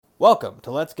Welcome to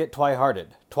Let's Get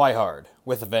Twi-Hearted, Twi-Hard,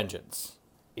 with a Vengeance.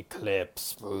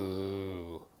 Eclipse.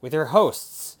 Ooh. With your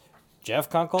hosts, Jeff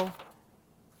Kunkel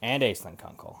and Aislinn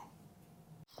Kunkel.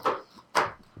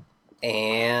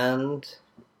 And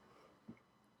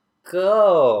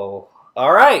go.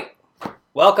 All right.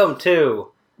 Welcome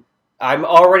to... I'm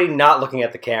already not looking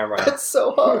at the camera. It's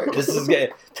so hard. This is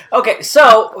good. Okay,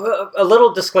 so a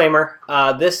little disclaimer.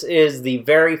 This is the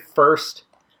very first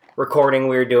recording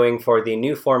we're doing for the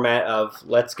new format of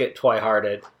Let's Get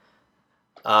Twi-Hearted.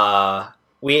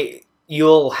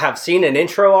 You'll have seen an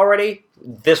intro already.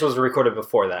 This was recorded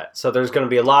before that. So there's going to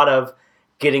be a lot of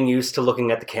getting used to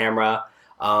looking at the camera,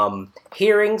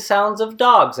 hearing sounds of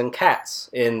dogs and cats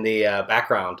in the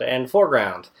background and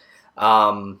foreground.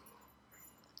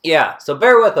 Yeah, so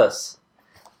bear with us.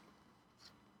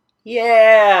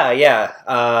 Yes.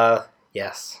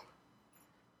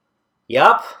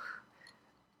 Yup.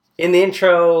 In the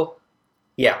intro,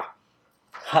 yeah.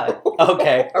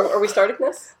 Okay. Are we starting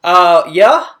this?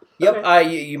 Yeah. Yep.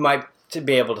 Okay. You might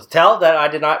be able to tell that I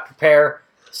did not prepare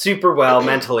super well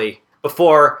mentally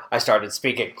before I started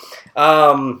speaking.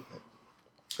 Don't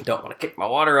want to kick my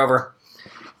water over.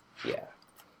 Yeah.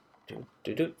 Do.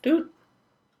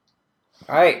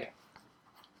 All right.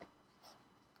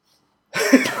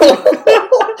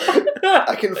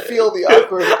 I can feel the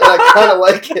awkward, and I kind of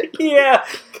like it. Yeah.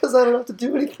 Because I don't have to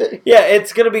do anything. Yeah,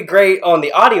 it's going to be great on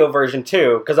the audio version,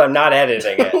 too, because I'm not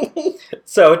editing it.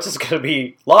 So it's just going to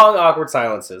be long, awkward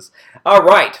silences. All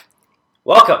right.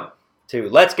 Welcome to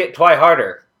Let's Get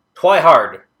Twi-Harder.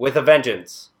 Twi-Hard with a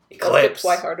Vengeance. Eclipse.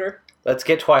 Let's get Twi-Harder. Let's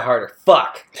Get Twi-Harder.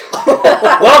 Fuck.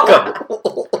 Welcome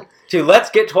to Let's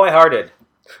Get Twi-Hearted.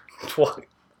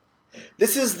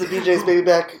 This is the BJ's Baby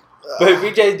Back.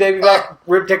 BJ's Baby Back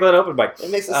Rib Tickling Open Mic.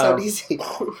 It makes it sound easy.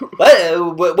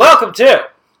 Welcome to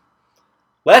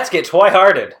Let's Get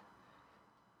Twi-Hearted.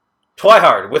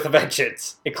 Twi-Hard with a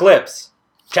Vengeance. Eclipse.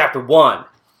 Chapter 1.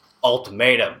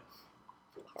 Ultimatum.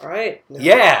 All right.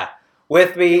 Yeah.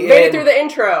 With me Made it through the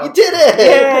intro. You did it!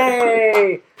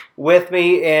 Yay! With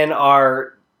me in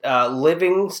our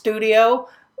living studio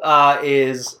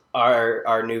is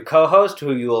our new co-host,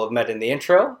 who you will have met in the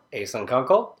intro, Aislinn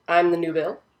Kunkel. I'm the new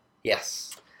Bill.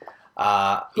 Yes.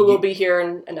 Who will be here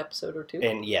in an episode or two.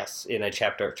 And yes, in a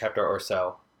chapter or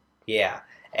so. Yeah.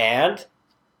 And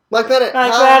Mike Bennett.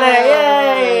 Mike Hi.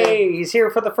 Bennett, yay! He's here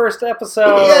for the first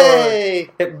episode. Yay!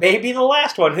 It may be the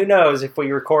last one. Who knows if we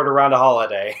record around a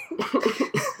holiday.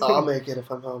 I'll make it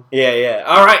if I'm home. Yeah.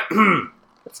 All right.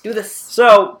 Let's do this.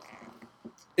 So,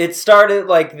 it started,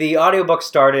 the audiobook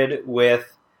started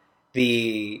with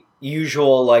the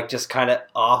usual, just kind of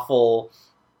awful,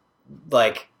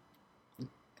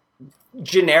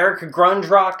 generic grunge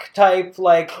rock type,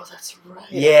 Oh, that's right.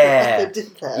 Yeah. I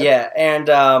did that. Yeah, and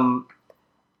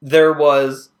there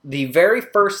was, the very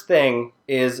first thing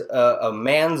is a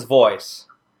man's voice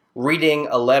reading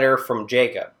a letter from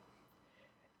Jacob.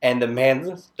 And the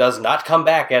man does not come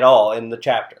back at all in the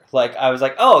chapter. I was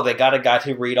like, oh, they got a guy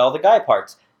to read all the guy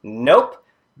parts. Nope.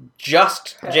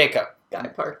 Just Jacob. Guy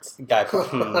parts. Guy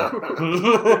parts.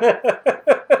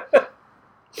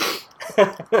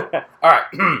 All right.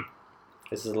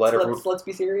 This is a letter from... Let's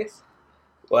be serious.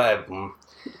 Letter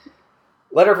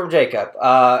from Jacob.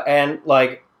 And,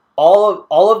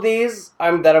 all of these that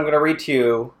I'm going to read to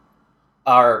you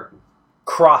are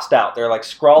crossed out. They're,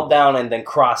 scrawled down and then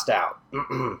crossed out.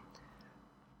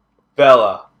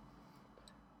 Bella,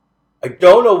 I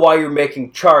don't know why you're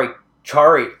making Chari.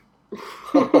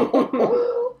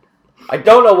 I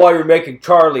don't know why you're making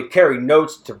Charlie carry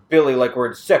notes to Billy like we're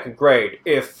in second grade.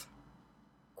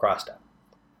 Crossed out.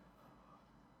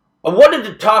 I wanted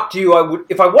to talk to you.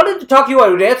 If I wanted to talk to you, I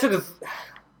would answer the...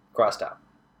 Crossed out.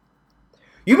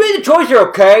 You made the choice here,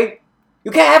 okay?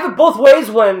 You can't have it both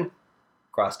ways when...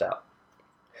 Crossed out.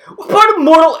 What part of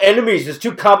Mortal Enemies is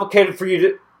too complicated for you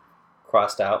to...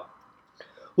 Crossed out.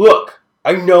 Look,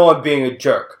 I know I'm being a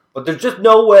jerk, but there's just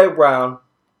no way around...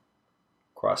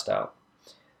 Crossed out.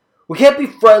 We can't be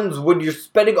friends when you're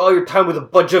spending all your time with a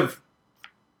bunch of...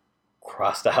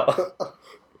 Crossed out.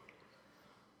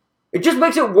 It just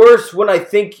makes it worse when I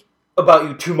think about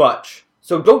you too much.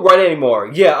 So don't write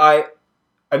anymore. Yeah,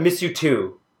 I miss you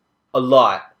too. A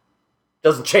lot.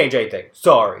 Doesn't change anything.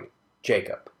 Sorry,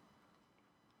 Jacob.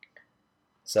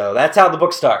 So that's how the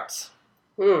book starts.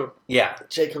 Yeah.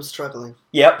 Jacob's struggling.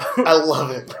 Yep. I love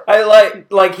it. I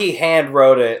like he hand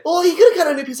wrote it. Well, he could have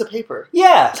got a new piece of paper.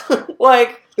 Yeah.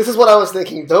 This is what I was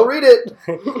thinking. Don't read it.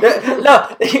 No,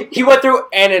 he went through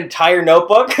an entire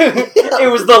notebook.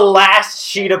 It was the last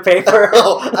sheet of paper.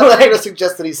 Oh, I thought you were going to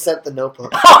suggest that he sent the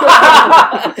notebook.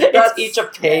 It's each a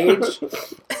page.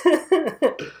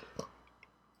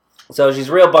 So she's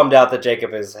real bummed out that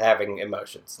Jacob is having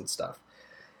emotions and stuff.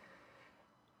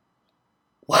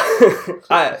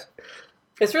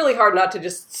 It's really hard not to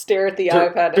just stare at the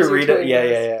iPad as to read you're it. doing Yeah,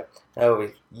 this. yeah. Oh,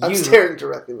 I'm staring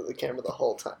directly with the camera the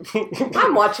whole time.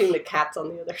 I'm watching the cats on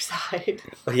the other side.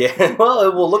 Yeah, well,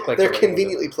 it will look like They're you're looking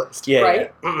conveniently placed. Yeah,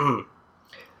 Right? yeah.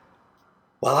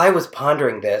 While I was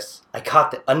pondering this, I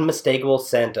caught the unmistakable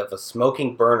scent of a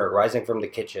smoking burner rising from the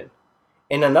kitchen.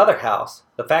 In another house,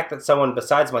 the fact that someone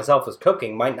besides myself was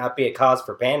cooking might not be a cause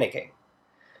for panicking.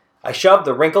 I shoved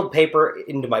the wrinkled paper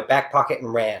into my back pocket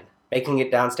and ran, making it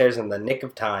downstairs in the nick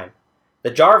of time. The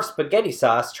jar of spaghetti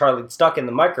sauce Charlie'd stuck in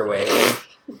the microwave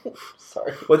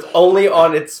Sorry. was only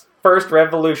on its first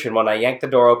revolution when I yanked the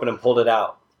door open and pulled it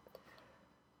out.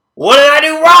 What did I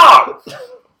do wrong?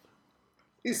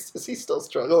 Is he still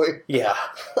struggling? Yeah.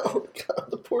 Oh, God,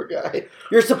 the poor guy.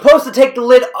 You're supposed to take the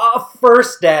lid off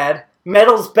first, Dad.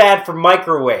 Metal's bad for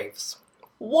microwaves.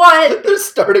 What? They're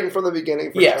starting from the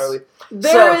beginning for Yes. Charlie.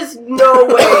 There is no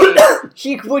way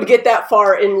he would get that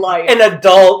far in life. An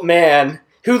adult man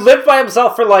who lived by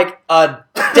himself for like a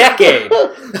decade.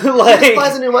 He just Like,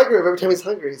 buys a new microwave every time he's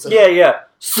hungry. He's like, yeah.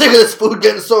 sick of this food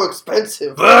getting so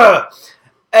expensive. Ugh.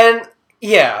 And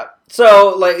yeah,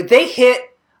 so like they hit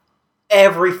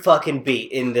every fucking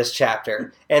beat in this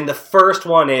chapter, and the first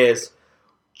one is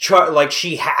like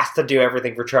she has to do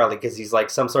everything for Charlie because he's like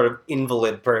some sort of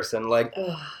invalid person. Like,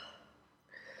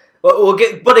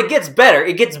 but it gets better.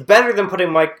 It gets better than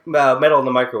putting metal in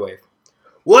the microwave.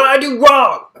 What did I do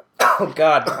wrong? Oh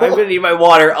God, I'm gonna need my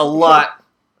water a lot.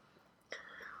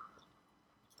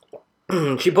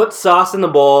 She puts sauce in the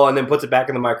bowl and then puts it back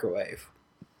in the microwave.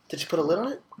 Did you put a lid on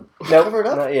it? Nope. Cover it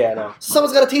up? No.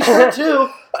 Someone's got a t-shirt too.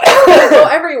 It's gonna go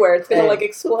everywhere. It's gonna like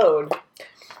explode.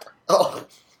 Oh.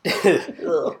 Did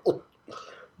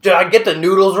I get the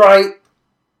noodles right?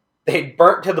 They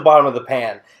burnt to the bottom of the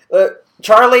pan.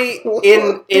 Charlie,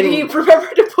 Did he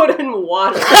remember to put in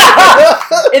water?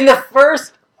 in the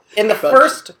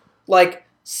first like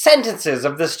sentences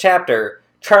of this chapter,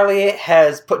 Charlie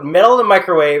has put metal in the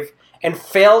microwave and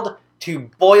failed to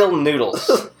boil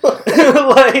noodles.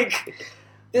 Like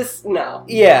This, no.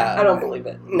 yeah, I don't believe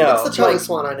it. no. That's the Charlie like,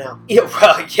 Swan I know. Yeah,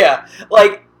 well, yeah,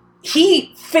 like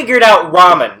he figured out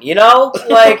ramen. You know,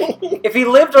 like if he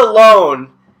lived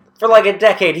alone for like a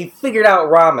decade, he figured out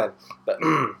ramen. But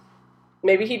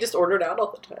Maybe he just ordered out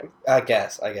all the time. I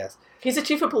guess. He's a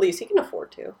chief of police. He can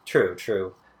afford to.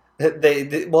 True.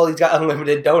 Well, he's got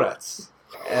unlimited donuts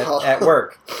at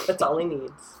work. That's all he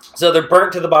needs. So they're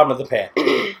burnt to the bottom of the pan.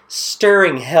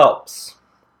 Stirring helps.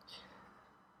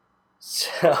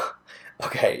 So,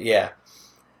 okay, yeah.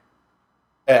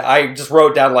 I just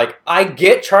wrote down, like, I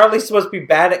get Charlie's supposed to be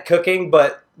bad at cooking,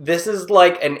 but this is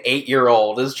like an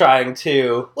 8-year-old is trying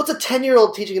to... What's a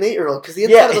 10-year-old teaching an 8-year-old? Because the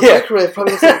inside of the microwave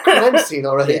probably looks like a crime scene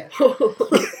already.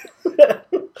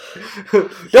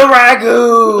 The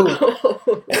ragu!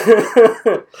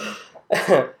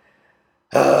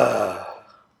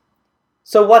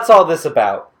 So what's all this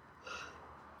about?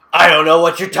 I don't know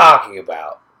what you're talking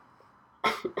about.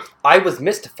 I was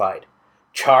mystified.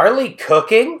 Charlie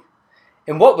cooking?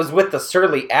 And what was with the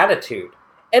surly attitude?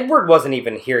 Edward wasn't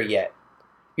even here yet.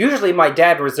 Usually my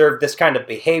dad reserved this kind of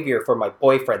behavior for my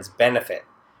boyfriend's benefit,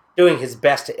 doing his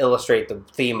best to illustrate the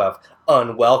theme of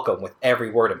unwelcome with every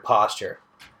word and posture.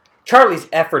 Charlie's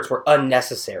efforts were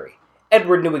unnecessary.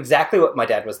 Edward knew exactly what my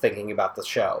dad was thinking about the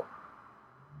show.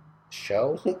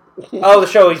 Show? Oh, the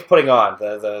show he's putting on.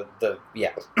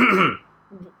 Yeah.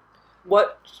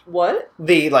 What?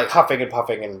 The, like, huffing and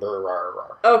puffing and...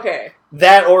 Okay.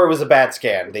 That or it was a bad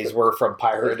scan. These were from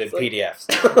pirated Like- PDFs.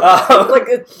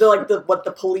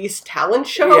 The police talent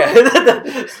show? Yeah.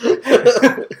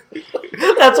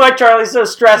 That's why Charlie's so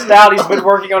stressed out. He's been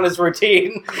working on his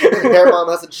routine. Hair mom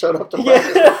hasn't shown up to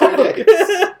practice for 3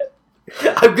 days.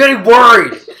 I'm getting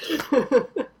worried.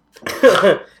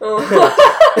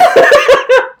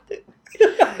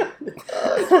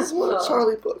 I just want a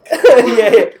Charlie book.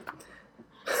 Yeah.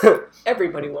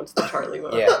 Everybody wants the Charlie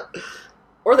book. Yeah.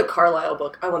 Or the Carlisle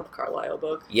book. I want the Carlisle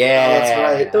book. Yeah. That's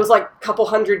right. Those, couple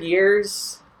hundred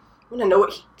years. I want to know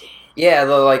what he did. Yeah,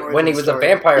 Origin when he was a story.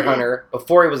 vampire hunter,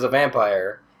 before he was a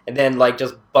vampire, and then,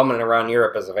 just bumming around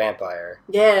Europe as a vampire.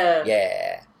 Yeah.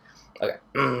 Yeah. Okay.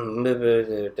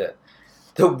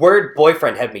 The word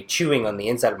boyfriend had me chewing on the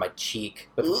inside of my cheek,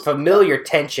 with familiar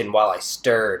tension while I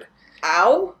stirred.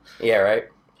 Ow? Yeah, right?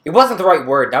 It wasn't the right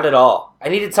word, not at all. I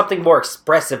needed something more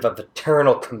expressive of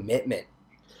eternal commitment.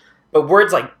 But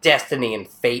words like destiny and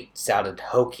fate sounded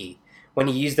hokey when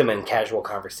he used them in casual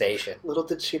conversation. Little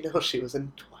did she know she was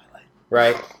in Twilight.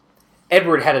 Right?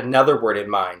 Edward had another word in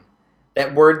mind.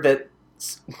 That word that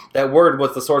that word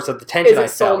was the source of the tension Is I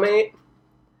it felt. soulmate?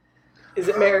 Is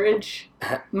it marriage?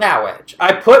 Marriage.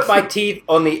 I put my teeth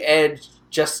on the edge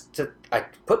just to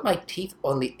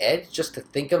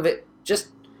think of it, just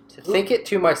to think it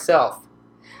to myself.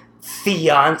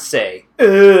 Fiance.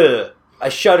 Ugh. I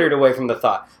shuddered away from the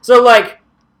thought. So, like,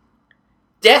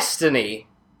 destiny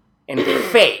and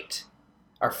fate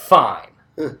are fine.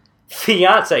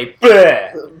 Fiance,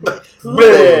 bleh,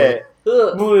 bleh,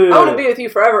 Ugh. I bleh. want to be with you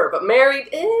forever, but married?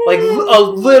 Like a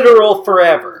literal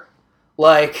forever.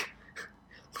 Like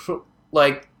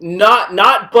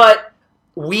not but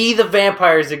we the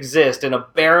vampires exist in a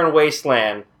barren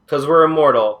wasteland because we're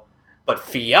immortal. But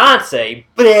fiance,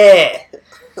 bleh.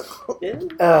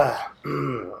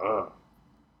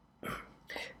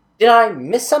 Did I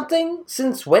miss something?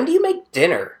 Since when do you make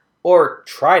dinner? Or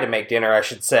try to make dinner, I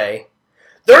should say.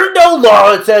 There's no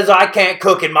law that says I can't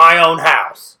cook in my own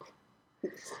house.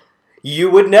 You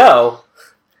would know.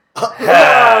 Good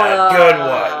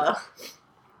one.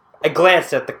 I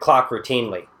glanced at the clock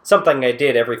routinely, something I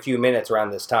did every few minutes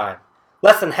around this time.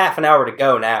 Less than half an hour to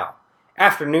go now.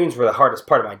 Afternoons were the hardest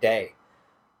part of my day.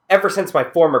 Ever since my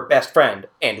former best friend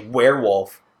and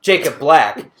werewolf, Jacob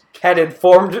Black, had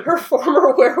informed... Her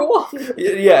former werewolf?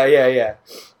 Yeah,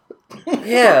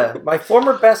 my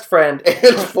former best friend...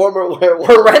 And former werewolf.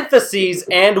 parentheses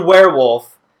and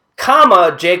werewolf,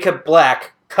 comma, Jacob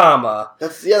Black, comma...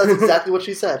 That's exactly what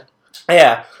she said.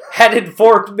 Yeah, had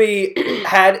informed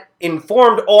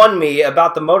on me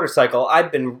about the motorcycle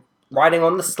I'd been riding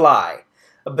on the sly.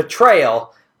 A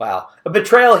betrayal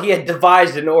he had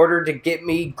devised in order to get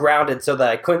me grounded so that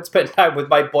I couldn't spend time with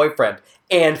my boyfriend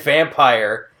and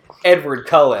vampire, Edward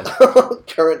Cullen.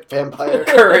 Current vampire.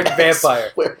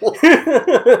 Werewolf.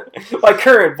 My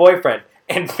current boyfriend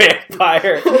and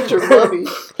vampire. Your mummy.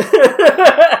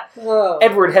 Oh.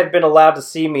 Edward had been allowed to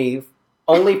see me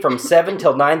only from 7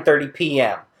 till 9:30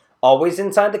 p.m., always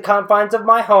inside the confines of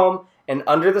my home and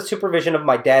under the supervision of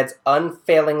my dad's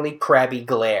unfailingly crabby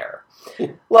glare.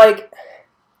 Like,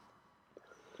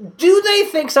 do they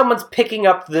think someone's picking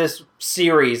up this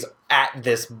series at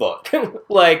this book?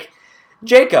 Like,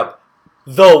 Jacob,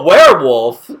 the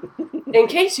werewolf, In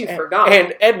case you forgot.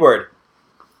 and Edward,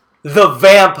 the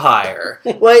vampire.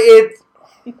 Like, it's...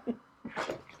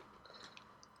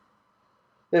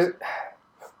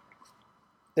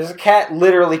 There's a cat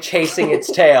literally chasing its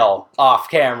tail off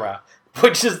camera,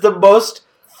 which is the most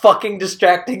fucking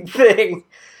distracting thing.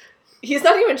 He's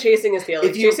not even chasing his tail.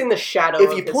 He's chasing the shadow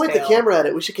of If you his point tail. the camera at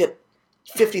it, we should get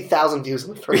 50,000 views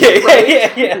in the first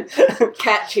Yeah.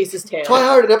 Cat chases tail. Try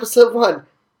Hard in episode 1.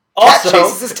 Also,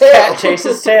 chases his tail. Cat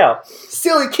chases tail.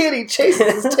 Silly kitty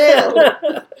chases his tail.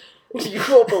 You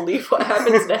won't believe what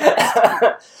happens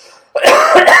next.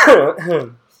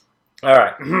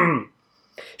 Alright.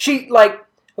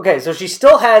 So she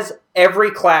still has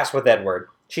every class with Edward.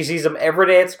 She sees him every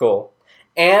day at school.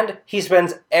 And he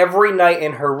spends every night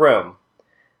in her room.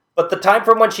 But the time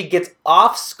from when she gets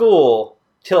off school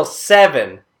till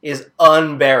 7 is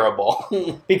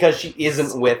unbearable. Because she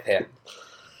isn't with him.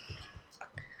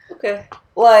 Okay.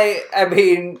 Like, I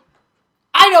mean...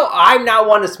 I'm not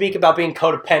one to speak about being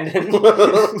codependent.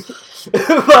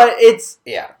 But it's...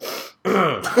 Yeah.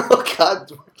 Oh,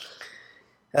 God.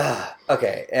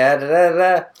 Okay.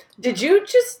 Did you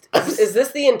just... Is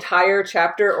this the entire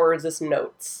chapter, or is this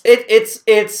notes?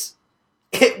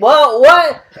 Well,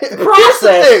 what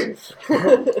process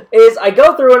is I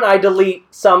go through and I delete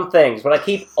some things, but I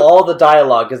keep all the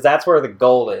dialogue because that's where the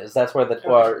gold is. That's where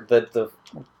the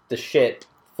shit,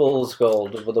 fool's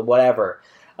gold, the whatever.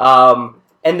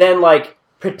 And then, like,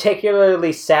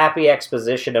 particularly sappy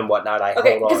exposition and whatnot, I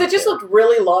Okay, hold on because it just to. looked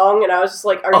really long, and I was just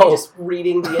like, are you just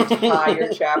reading the entire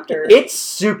chapter? It's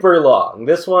super long.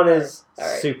 This one is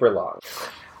Alright. super long.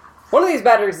 One of these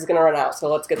batteries is going to run out,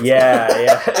 so let's get this Yeah.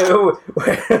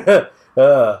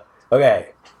 Okay.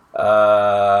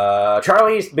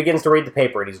 Charlie begins to read the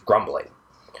paper, and he's grumbling.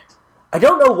 I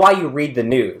don't know why you read the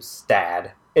news,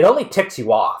 Dad. It only ticks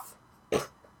you off.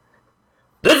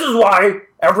 This is why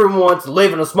everyone wants to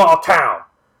live in a small town.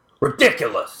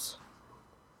 Ridiculous.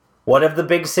 What have the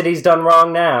big cities done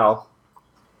wrong now?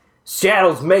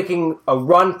 Seattle's making a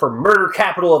run for murder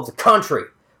capital of the country.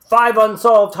 5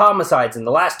 unsolved homicides in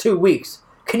the last 2 weeks.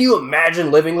 Can you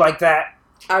imagine living like that?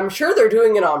 I'm sure they're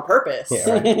doing it on purpose. Yeah,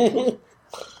 right.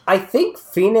 I think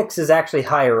Phoenix is actually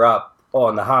higher up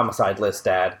on the homicide list,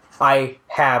 Dad. I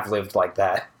have lived like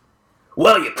that.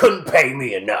 Well, you couldn't pay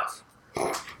me enough.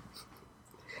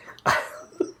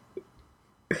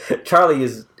 Charlie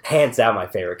is hands down my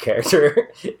favorite character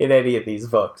in any of these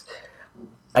books.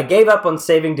 I gave up on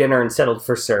saving dinner and settled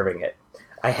for serving it.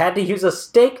 I had to use a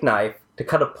steak knife to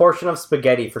cut a portion of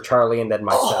spaghetti for Charlie and then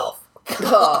myself.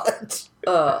 God.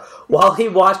 While he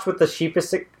watched with the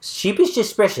sheepish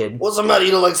expression, What's the matter? You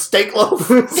don't like steak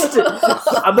loaf?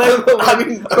 I mean,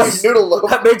 noodle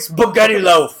loaf. I made spaghetti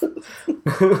loaf.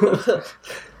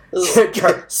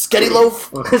 Sketty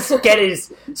loaf?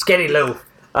 Sketty loaf.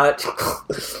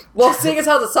 Well, seeing as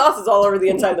how the sauce is all over the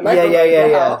inside of the microwave.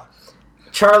 Yeah.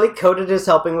 Charlie coated his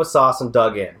helping with sauce and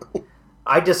dug in.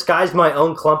 I disguised my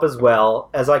own clump as well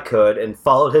as I could and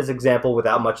followed his example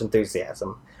without much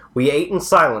enthusiasm. We ate in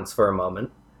silence for a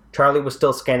moment. Charlie was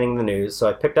still scanning the news, so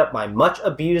I picked up my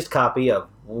much-abused copy of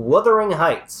Wuthering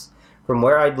Heights from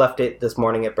where I'd left it this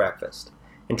morning at breakfast,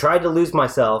 and tried to lose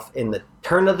myself in the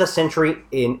turn of the century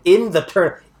in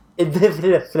turn of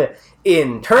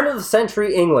the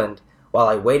century England while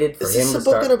I waited for him to start. Is this a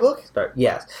book in a book?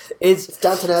 Yes. It's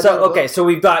Downton Abbey. So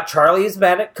we've got Charlie is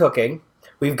bad at cooking.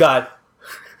 We've got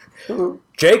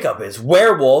Jacob is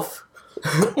werewolf.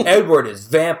 Edward is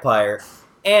vampire.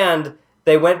 And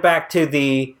they went back to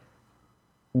the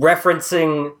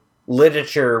referencing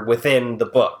literature within the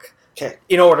book. Okay.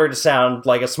 In order to sound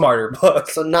like a smarter book.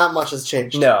 So not much has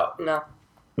changed. No.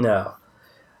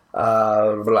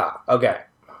 Okay.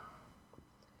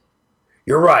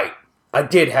 You're right. I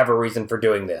did have a reason for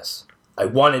doing this. I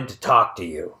wanted to talk to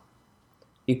you.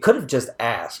 You could have just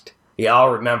asked. Yeah,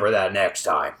 I'll remember that next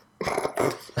time.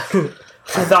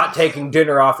 I thought taking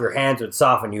dinner off your hands would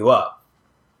soften you up.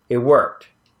 It worked.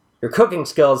 Your cooking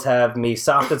skills have me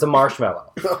soft as a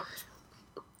marshmallow.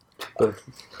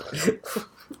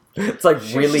 It's like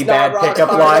really bad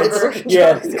pickup lines.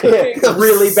 Yeah,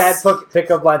 really bad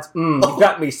pickup lines. You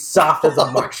got me soft as a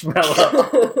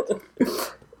marshmallow.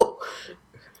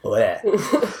 What?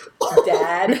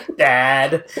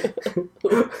 Dad.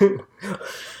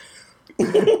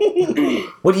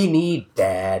 What do you need,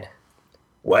 Dad?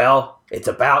 Well, it's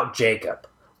about Jacob.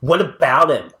 What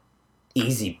about him?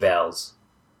 Easy, Bells.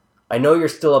 I know you're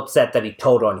still upset that he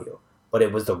told on you, but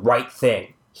it was the right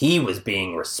thing. He was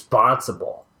being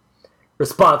responsible.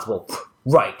 Responsible,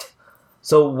 right.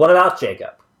 So what about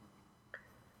Jacob?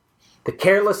 The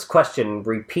careless question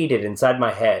repeated inside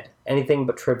my head, anything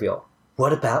but trivial.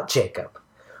 What about Jacob?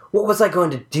 What was I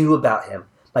going to do about him?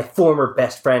 My former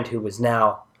best friend who was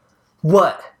now...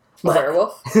 What?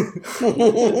 Werewolf?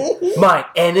 My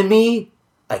enemy?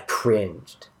 I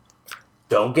cringed.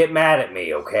 Don't get mad at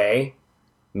me, okay?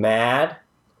 Mad?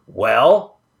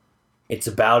 Well, it's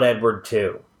about Edward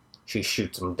too. She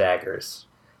shoots some daggers.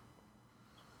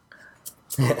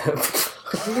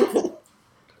 I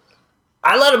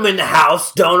let him in the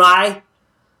house, don't I?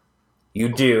 You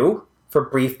do, for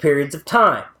brief periods of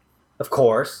time. Of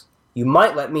course, you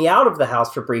might let me out of the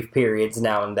house for brief periods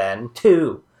now and then,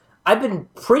 too. I've been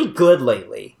pretty good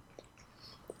lately.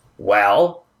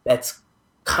 Well, that's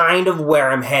kind of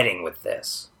where I'm heading with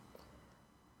this.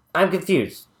 I'm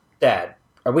confused. Dad,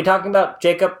 are we talking about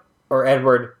Jacob or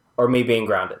Edward or me being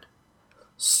grounded?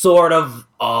 Sort of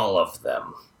all of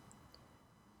them.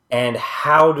 And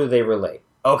how do they relate?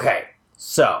 Okay,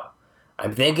 so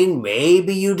I'm thinking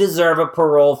maybe you deserve a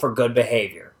parole for good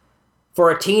behavior. For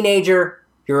a teenager,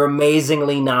 you're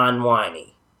amazingly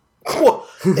non-whiny.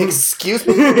 Excuse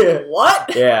me?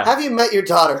 What? Yeah. Have you met your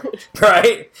daughter?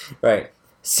 Right?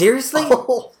 Seriously?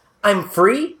 Oh. I'm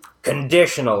free?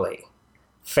 Conditionally.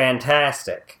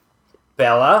 Fantastic.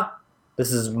 Bella,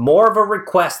 this is more of a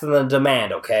request than a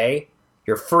demand, okay?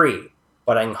 You're free,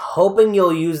 but I'm hoping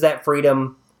you'll use that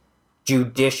freedom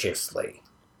judiciously.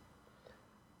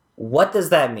 What does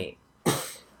that mean?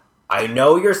 I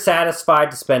know you're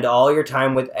satisfied to spend all your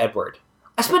time with Edward.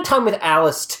 I spent time with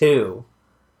Alice, too.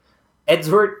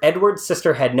 Edward's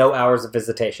sister had no hours of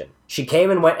visitation. She came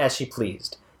and went as she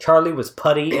pleased. Charlie was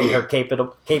putty in her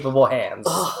capable hands.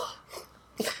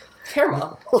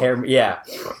 Caramel. Yeah.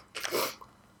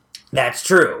 That's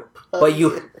true. But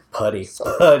you... Putty.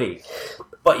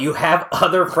 But you have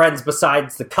other friends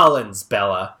besides the Cullens,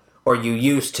 Bella. Or you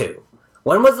used to.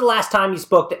 When was the last time you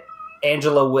spoke to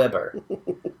Angela Weber?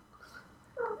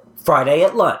 Friday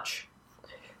at lunch.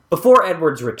 Before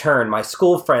Edward's return, my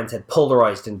school friends had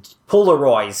polarized into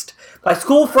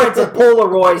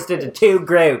two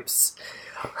groups.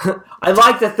 I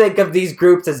like to think of these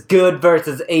groups as good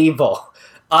versus evil.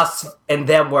 Us and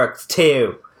them works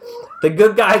too. The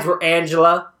good guys were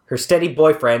Angela, her steady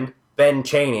boyfriend, Ben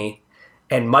Chaney,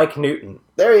 and Mike Newton.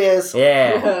 There he is.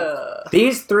 Yeah.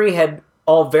 These three had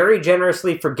all very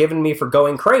generously forgiven me for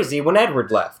going crazy when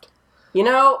Edward left. You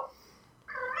know,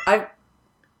 I've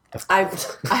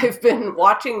been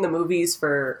watching the movies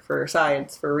for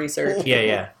science, for research.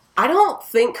 Yeah. I don't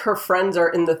think her friends are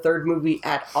in the third movie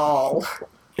at all.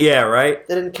 Yeah, right?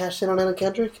 They didn't cash in on Anna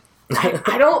Kendrick?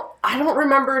 I don't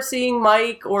remember seeing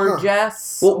Mike or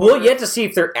Jess. Well, we'll yet to see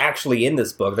if they're actually in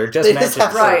this book. They're just They just mentioned.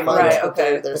 have some Right, fun,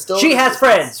 okay. but they're still She has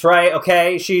friends, right?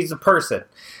 Okay, she's a person.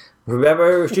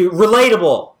 Remember,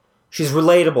 relatable. She's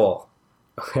relatable.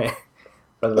 Okay.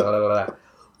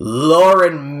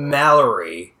 Lauren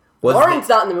Mallory Lauren's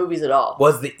not in the movies at all.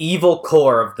 was the evil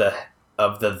core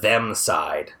of the them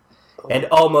side, and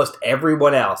almost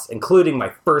everyone else, including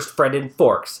my first friend in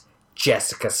Forks,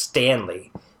 Jessica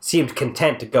Stanley, seemed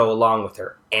content to go along with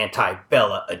her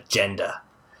anti-Bella agenda.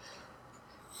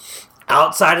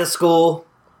 Outside of school,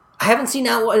 I haven't seen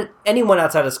anyone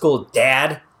outside of school.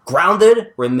 Dad,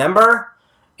 grounded, remember?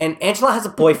 And Angela has a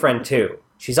boyfriend too.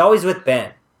 She's always with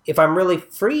Ben. If I'm really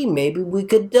free, maybe we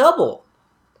could double.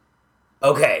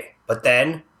 Okay, but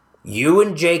then, you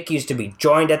and Jake used to be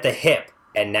joined at the hip,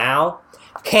 and now,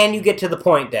 can you get to the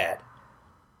point, Dad?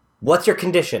 What's your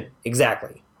condition,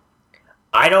 exactly?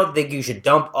 I don't think you should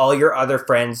dump all your other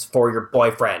friends for your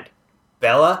boyfriend.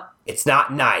 Bella, it's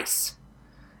not nice.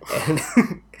 And,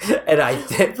 and I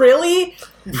think... Really?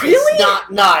 It's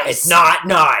not nice. It's not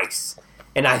nice.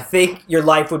 And I think your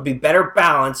life would be better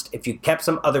balanced if you kept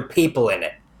some other people in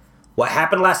it. What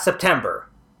happened last September?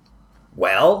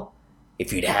 Well,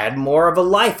 if you'd had more of a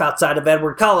life outside of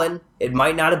Edward Cullen, it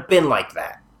might not have been like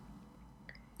that.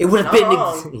 It would have Not been...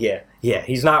 wrong. Yeah,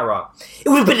 he's not wrong. It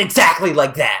would have been exactly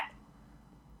like that.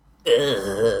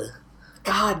 Ugh.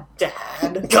 God,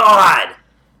 Dad. God!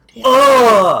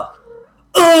 Ugh!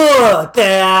 Ugh,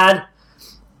 Dad!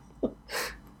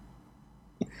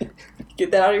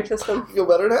 Get that out of your system. You feel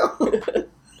better now?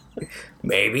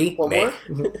 Maybe. One more?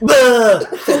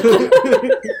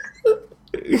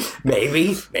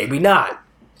 Maybe not.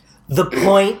 The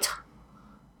point: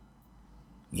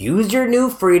 use your new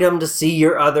freedom to see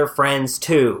your other friends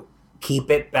too. Keep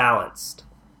it balanced.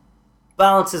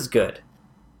 Balance is good.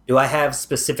 Do I have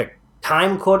specific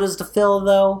time quotas to fill,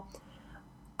 though?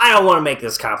 I don't want to make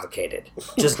this complicated.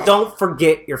 Just don't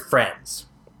forget your friends.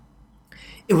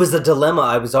 It was a dilemma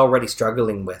I was already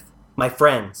struggling with. My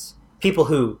friends, people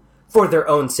who, for their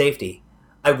own safety,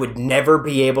 I would never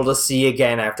be able to see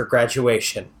again after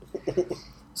graduation.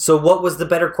 So what was the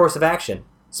better course of action?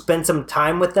 Spend some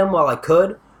time with them while I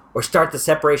could, or start the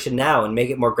separation now and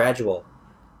make it more gradual?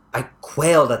 I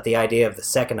quailed at the idea of the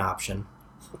second option.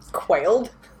 Quailed?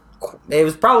 It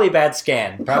was probably a bad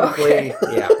scan. Probably,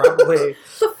 yeah, probably.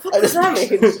 What does that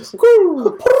mean?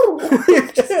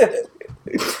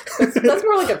 That's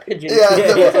more like a pigeon. Yeah, Yeah,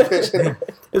 that yeah. was a pigeon.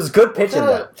 It was good pitching,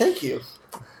 though. Thank you.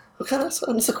 What kind of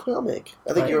sound does a quail make?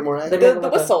 I think you were more They accurate. The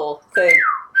whistle thing.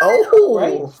 Oh!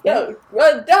 Right? Yeah.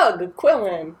 Doug,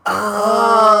 Quillen.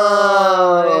 Oh!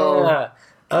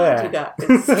 Yeah. You guys.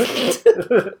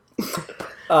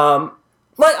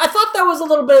 Like I thought that was a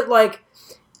little bit like,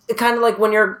 kind of like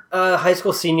when you're a high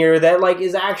school senior, that like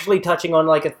is actually touching on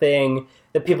like a thing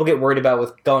that people get worried about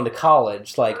with going to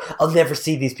college. Like, I'll never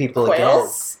see these people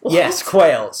Quails? again. Yes,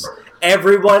 quails.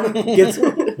 Everyone gets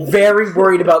very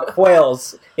worried about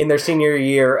quails in their senior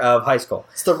year of high school.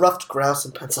 It's the ruffed grouse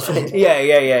in Pennsylvania. Yeah.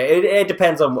 It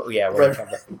depends on where Right. it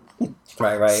comes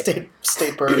from. Right.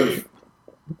 State bird of...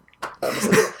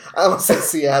 I almost said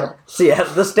Seattle.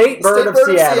 Seattle, the state bird of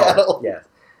Seattle. Yes.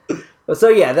 So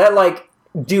yeah, that like,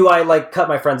 do I like cut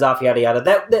my friends off? Yada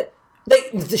yada.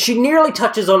 She nearly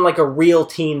touches on like a real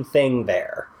teen thing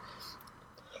there.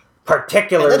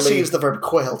 Particularly, And then she used the verb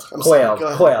quailed. I'm sorry, go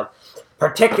ahead. quailed.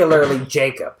 Particularly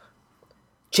Jacob.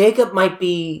 Jacob might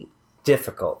be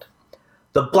difficult.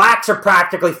 The blacks are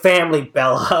practically family,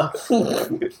 Bella.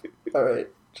 All right.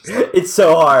 It's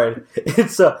so hard.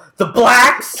 The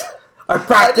blacks are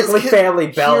practically I just family,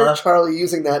 hear Bella. Charlie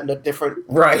using that in a different...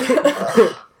 Right.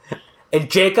 And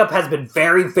Jacob has been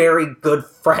very, very good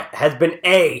friend. Has been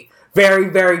a very,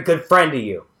 very good friend to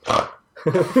you.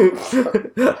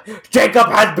 Jacob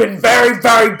has been very,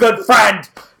 very good friend,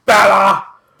 Bella.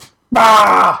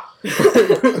 Bella.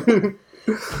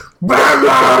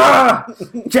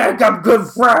 Jacob, good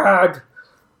friend.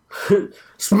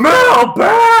 Smell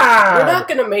bad. We're not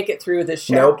going to make it through this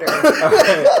Nope.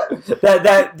 chapter.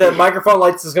 that the microphone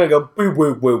lights is gonna go boom,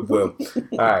 boom, boom, boom.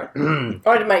 All right.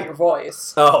 Or to make your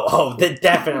voice.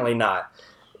 Definitely not.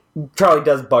 Charlie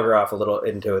does bugger off a little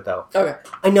into it, though. Okay.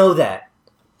 I know that.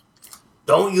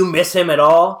 Don't you miss him at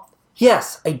all?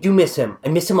 Yes, I do miss him. I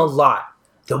miss him a lot.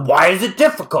 Then why is it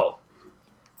difficult?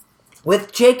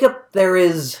 With Jacob, there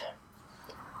is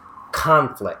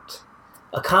conflict.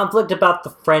 A conflict about the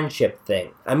friendship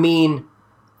thing. I mean,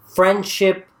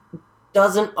 friendship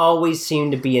doesn't always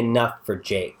seem to be enough for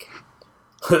Jake.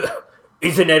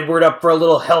 Isn't Edward up for a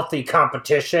little healthy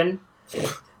competition?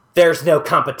 There's no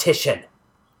competition.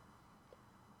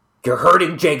 You're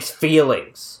hurting Jake's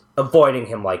feelings, avoiding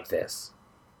him like this.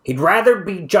 He'd rather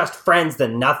be just friends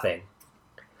than nothing.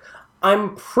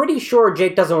 I'm pretty sure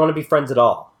Jake doesn't want to be friends at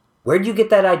all. Where'd you get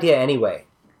that idea anyway?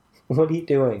 What are you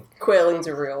doing? Quailing's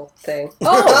a real thing.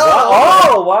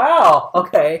 Oh, wow.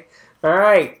 Okay. All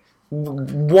right.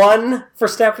 1 for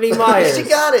Stephanie Myers. She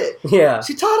got it. Yeah.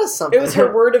 She taught us something. It was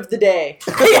her word of the day.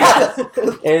 Yeah.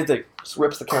 And it's like, Just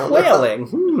rips the calendar. whaling.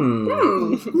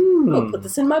 I'll put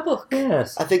this in my book.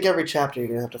 Yes. I think every chapter you're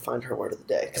gonna have to find her word of the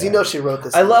day because you know she wrote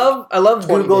this. I love 20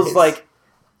 Google's days.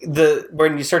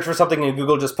 when you search for something and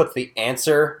Google just puts the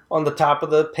answer on the top of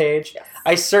the page. Yes.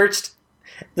 I searched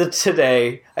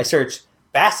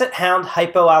Basset Hound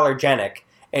hypoallergenic,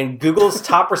 and Google's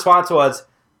top response was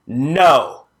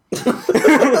no.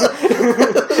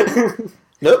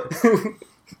 Nope.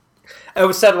 I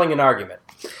was settling an argument.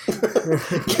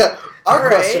 Yeah. Our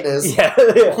Right. question is, Yeah.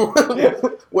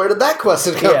 where did that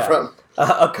question come Yeah. from?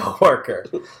 A coworker.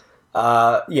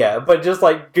 Yeah, but just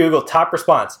like Google top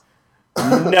response,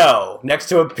 no, next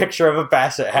to a picture of a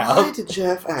Basset Why Hound. did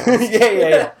Jeff ask?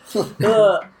 yeah.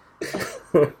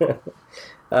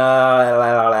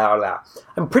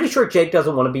 I'm pretty sure Jake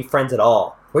doesn't want to be friends at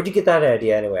all. Where'd you get that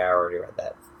idea anyway? I already read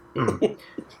that.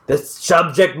 The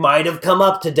subject might have come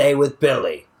up today with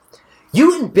Billy.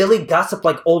 You and Billy gossip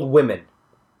like old women.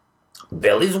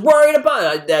 Billy's worried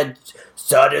about that.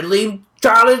 Suddenly,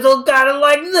 Charlie's all got it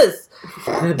like this.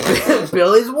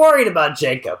 Billy's worried about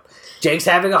Jacob. Jake's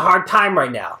having a hard time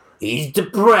right now. He's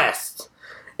depressed.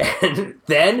 And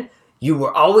then, you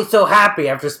were always so happy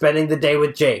after spending the day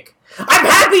with Jake. I'm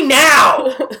happy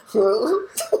now!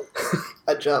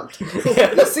 I jumped. You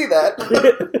see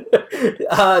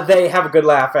that? They have a good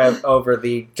laugh over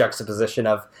the juxtaposition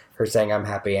of her saying I'm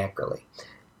happy angrily.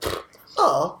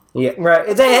 Oh, Yeah,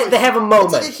 right. They have a it's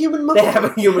moment. like a human moment. They have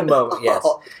a human moment, yes.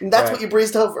 Oh, and that's Right. what you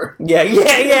breezed over. Yeah.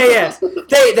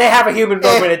 They have a human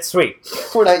moment, it's sweet.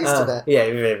 We're not used to that.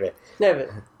 Yeah.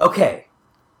 Never. Okay.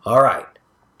 Alright.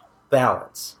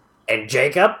 Balance. And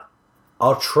Jacob?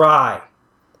 I'll try.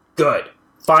 Good.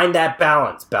 Find that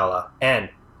balance, Bella. And,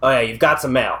 oh yeah, you've got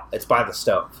some mail. It's by the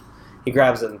stove. He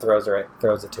grabs it and throws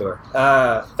it to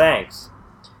her. Thanks.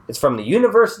 It's from the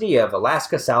University of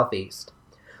Alaska Southeast.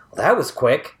 Well, that was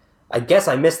quick. I guess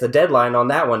I missed the deadline on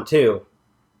that one, too.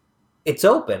 It's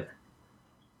open.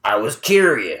 I was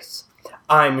curious.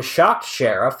 I'm shocked,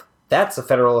 Sheriff. That's a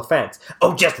federal offense.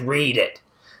 Oh, just read it.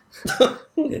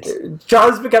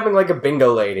 John's becoming like a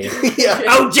bingo lady. Yeah.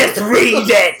 Oh, just read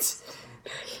it!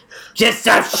 Just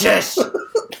shush.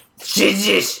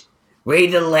 Shush.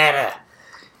 Read the letter.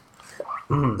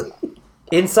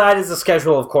 Inside is a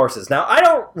schedule of courses. Now, I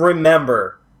don't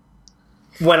remember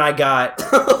when I got,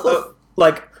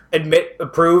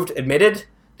 admitted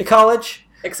to college.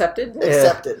 Accepted?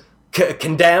 Accepted.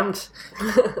 Condemned.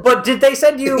 But did they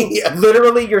send you Yeah.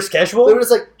 literally your schedule? They were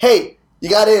just like, hey, you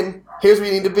got in. Here's where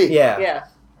you need to be. Yeah. Yeah.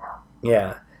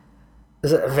 Yeah.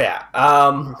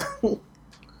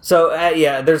 So,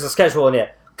 there's a schedule in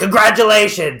it.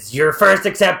 Congratulations! Your first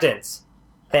acceptance!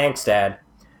 Thanks, Dad.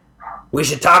 We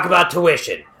should talk about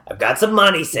tuition. I've got some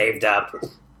money saved up.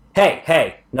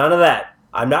 Hey, none of that.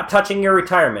 I'm not touching your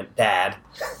retirement, Dad.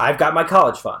 I've got my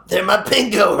college fund. They're my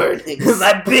bingo earnings.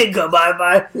 My bingo,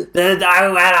 I had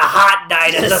a hot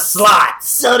night at the slots.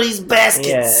 So these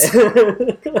baskets.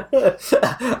 Yeah.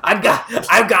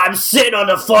 I'm sitting on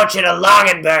the fortune of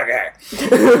Longenberger.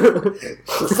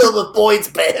 Filled with Boyd's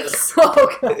Bears.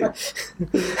 Oh, God.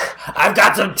 I've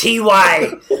got some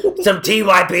TY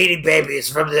Beanie Babies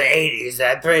from the 80s.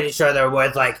 I'm pretty sure they're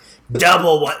worth like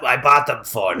double what I bought them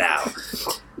for now.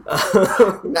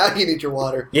 Now you need your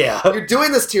water. Yeah. You're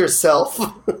doing this to yourself.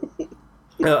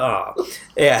 Yeah,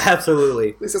 absolutely.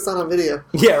 At least it's not on video.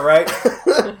 Yeah, right?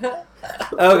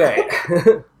 Okay.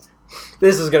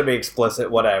 This is going to be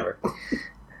explicit, whatever.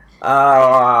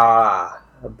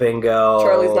 Bingo.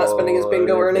 Charlie's not spending his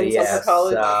bingo earnings on her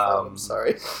college. I'm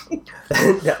sorry.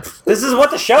 This is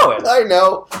what the show is. I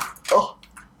know. Oh,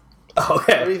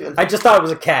 Okay. We're even. I just thought it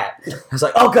was a cat. I was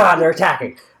like, oh god, they're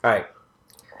attacking. Alright.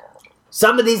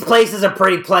 Some of these places are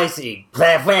pretty pricey.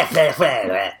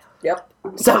 Yep.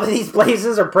 Some of these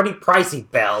places are pretty pricey,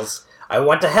 Bells. I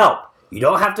want to help. You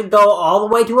don't have to go all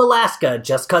the way to Alaska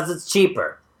just because it's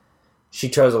cheaper. She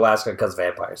chose Alaska because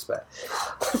vampires bet.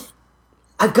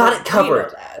 I've got it covered. We know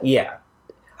that. Yeah.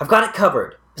 I've got it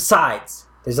covered. Besides,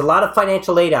 there's a lot of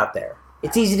financial aid out there.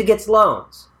 It's easy to get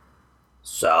loans.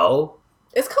 So,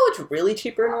 Is college really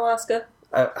cheaper in Alaska?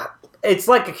 it's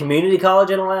like a community college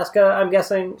in Alaska, I'm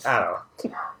guessing. I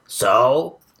don't know.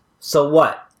 So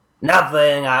what?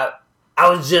 Nothing. I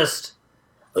was just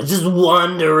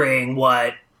wondering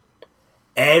what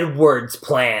Edward's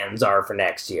plans are for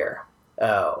next year.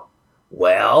 Oh,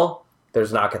 well,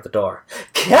 there's a knock at the door.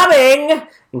 Coming!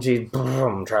 And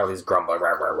Charlie's grumbling.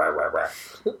 Alright,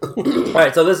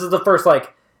 so this is the first,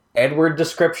 Edward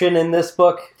description in this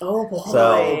book. Oh, boy.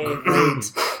 So,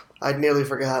 Great. I'd nearly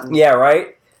forgotten. yeah,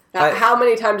 right? How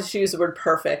many times did she use the word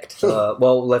perfect?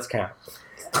 Well, let's count.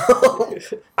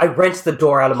 I wrenched the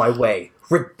door out of my way,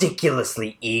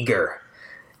 ridiculously eager.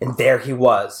 And there he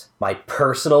was, my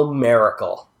personal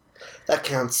miracle. That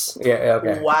counts. Yeah,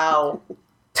 okay. Wow.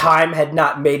 Time had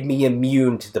not made me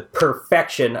immune to the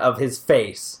perfection of his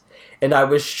face, and I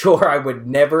was sure I would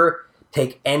never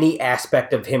take any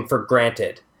aspect of him for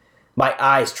granted. My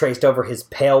eyes traced over his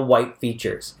pale white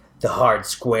features, the hard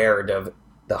square of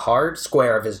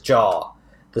his jaw,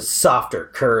 the softer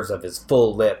curves of his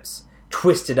full lips,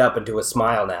 twisted up into a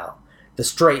smile now, the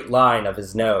straight line of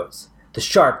his nose, the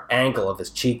sharp angle of his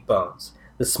cheekbones,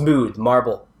 the smooth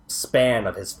marble span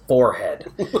of his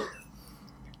forehead.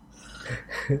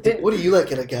 What do you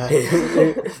like in a guy?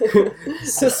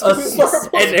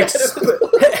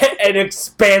 An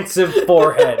expansive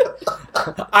forehead.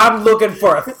 I'm looking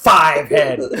for a 5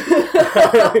 head.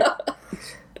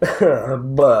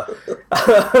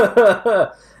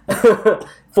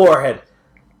 Forehead,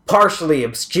 partially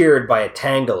obscured by a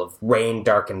tangle of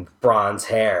rain-darkened bronze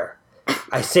hair.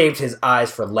 I saved his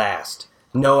eyes for last,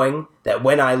 knowing that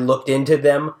when I looked into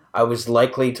them, I was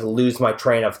likely to lose my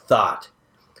train of thought.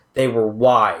 They were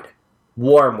wide,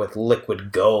 warm with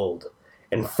liquid gold,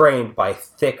 and framed by a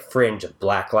thick fringe of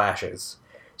black lashes.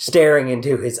 Staring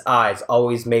into his eyes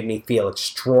always made me feel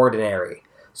extraordinary,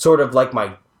 sort of like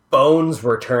my bones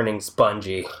were turning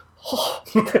spongy.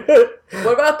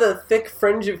 What about the thick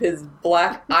fringe of his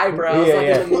black eyebrows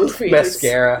in the movies?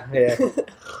 Mascara, yeah.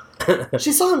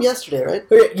 She saw him yesterday, right?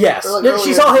 Yes, she earlier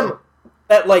saw him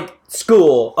at,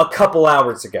 school a couple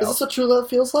hours ago. Is this what true love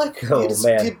feels like? Oh,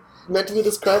 man. Do you mentally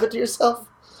describe it to yourself?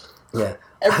 Yeah.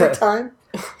 Every time?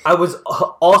 I was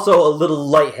also a little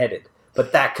lightheaded,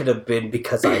 but that could have been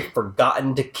because I had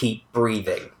forgotten to keep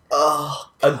breathing. Oh.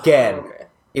 Again,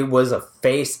 it was a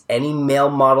face any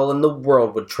male model in the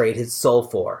world would trade his soul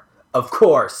for. Of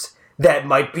course, that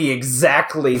might be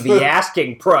exactly the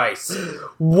asking price.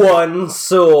 1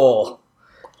 soul.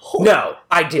 No,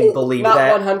 I didn't believe Not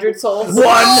that. 100 souls?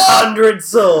 100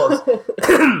 souls!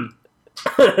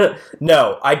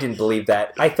 No, I didn't believe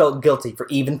that. I felt guilty for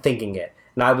even thinking it,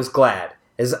 and I was glad,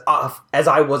 as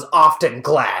I was often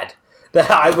glad, that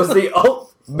I was the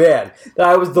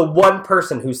one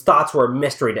person whose thoughts were a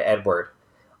mystery to Edward.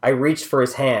 I reached for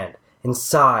his hand and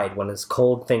sighed when his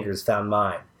cold fingers found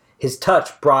mine. His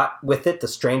touch brought with it the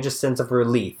strangest sense of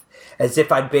relief, as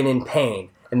if I'd been in pain,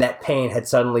 and that pain had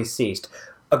suddenly ceased.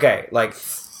 Okay,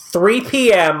 3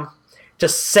 p.m. to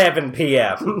 7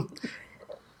 p.m.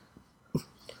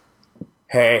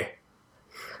 Hey.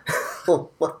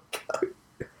 Oh my god.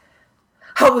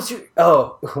 How was your...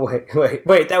 Oh,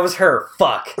 wait, that was her.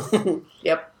 Fuck.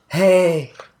 Yep.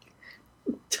 Hey.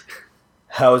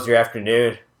 How was your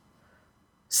afternoon?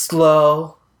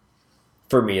 Slow.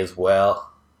 For me as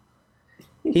well.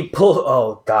 He pulled...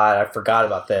 Oh, God, I forgot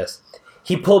about this.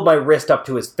 He pulled my wrist up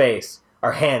to his face,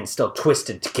 our hands still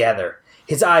twisted together.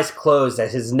 His eyes closed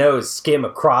as his nose skimmed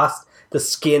across the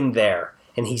skin there,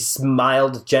 and he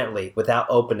smiled gently without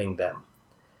opening them.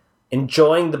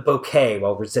 Enjoying the bouquet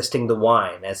while resisting the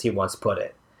wine, as he once put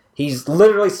it. He's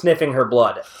literally sniffing her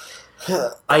blood.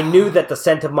 I knew that the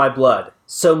scent of my blood,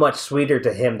 so much sweeter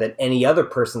to him than any other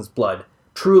person's blood,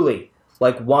 truly,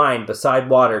 like wine beside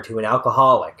water to an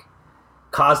alcoholic,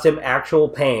 caused him actual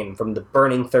pain from the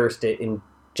burning thirst it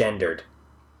engendered.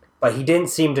 But he didn't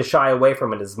seem to shy away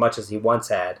from it as much as he once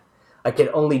had. I could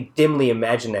only dimly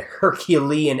imagine the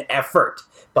Herculean effort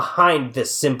behind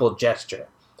this simple gesture.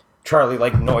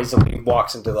 Charlie, noisily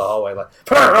walks into the hallway,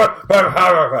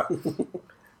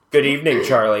 Good evening,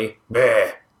 Charlie.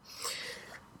 Bleh.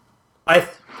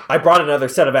 I brought another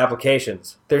set of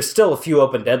applications. There's still a few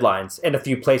open deadlines, and a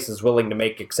few places willing to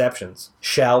make exceptions.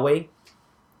 Shall we?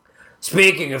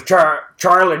 Speaking of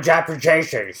college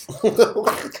applications.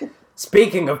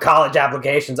 Speaking of college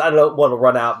applications, I don't want to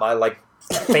run out my,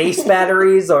 face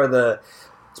batteries or the...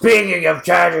 Speaking of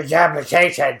college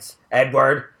applications,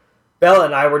 Edward, Bella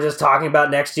and I were just talking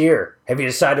about next year. Have you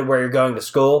decided where you're going to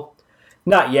school?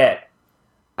 Not yet.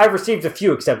 I've received a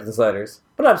few acceptance letters,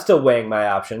 but I'm still weighing my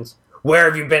options. Where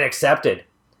have you been accepted?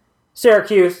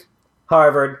 Syracuse,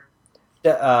 Harvard,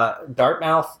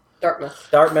 Dartmouth.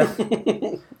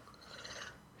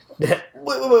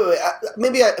 Wait.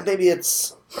 Maybe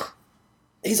it's...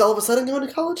 He's all of a sudden going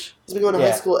to college? He's been going to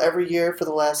high school every year for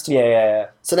the last... Yeah.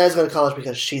 So now he's going to college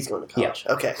because she's going to college.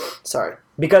 Yeah. Okay, sorry.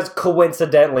 Because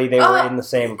coincidentally, they were in the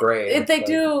same grade. They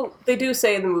do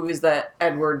say in the movies that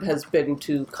Edward has been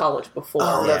to college before.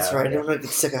 Oh, that's right. I'm going to get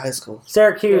sick of high school.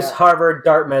 Syracuse, Harvard,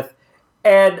 Dartmouth,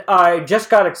 and I just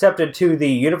got accepted to the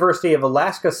University of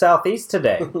Alaska Southeast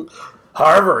today.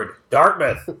 Harvard,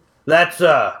 Dartmouth. That's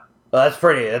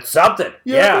something.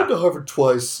 Yeah, I've been to Harvard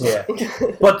twice. Yeah.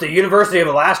 But the University of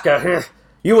Alaska,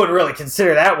 you wouldn't really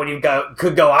consider that when you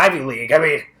could go Ivy League. I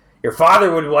mean, your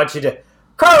father would want you to...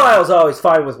 Carlisle's always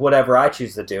fine with whatever I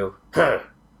choose to do.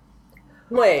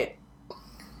 Wait.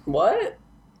 What?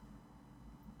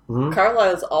 Hmm?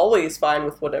 Carlisle's always fine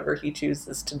with whatever he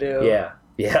chooses to do.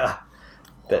 Yeah.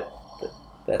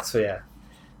 That's.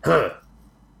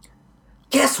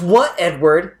 Guess what,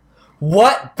 Edward?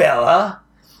 What, Bella?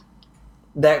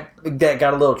 That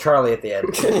got a little Charlie at the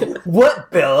end. What,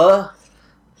 Bella?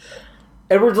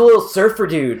 Edward's a little surfer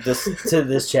dude to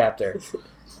this chapter.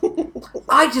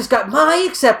 I just got my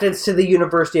acceptance to the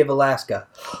University of Alaska.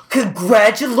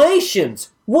 Congratulations!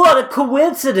 What a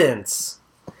coincidence!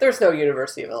 There's no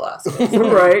University of Alaska.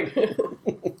 Right.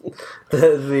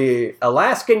 The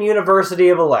Alaskan University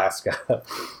of Alaska.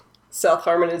 South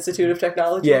Harmon Institute of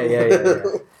Technology. Yeah.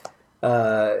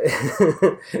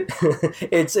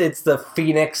 It's the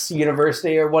Phoenix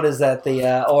University, or what is that? The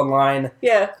online.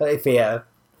 Yeah.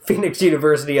 Phoenix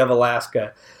University of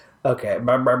Alaska. Okay.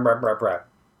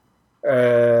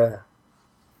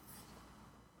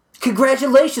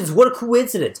 Congratulations! What a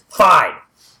coincidence. Fine.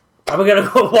 I'm gonna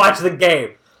go watch the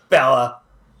game, Bella.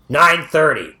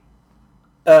 9:30.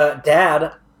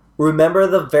 Dad, remember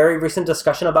the very recent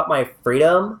discussion about my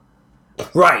freedom?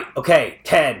 Right. Okay.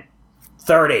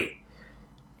 10:30.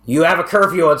 You have a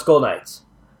curfew on school nights.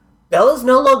 Bella's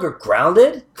no longer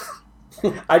grounded?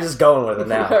 I'm just going with it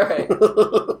now. All right.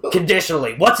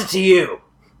 Conditionally. What's it to you?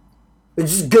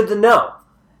 It's just good to know.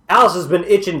 Alice has been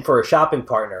itching for a shopping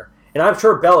partner, and I'm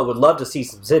sure Bella would love to see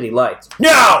some city lights.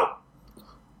 No!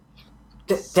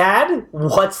 Dad?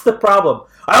 What's the problem?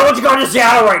 I don't want you going to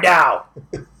Seattle right now!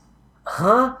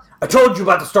 Huh? I told you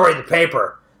about the story in the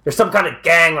paper. There's some kind of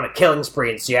gang on a killing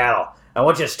spree in Seattle. I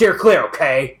want you to steer clear,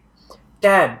 okay?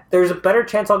 Dad, there's a better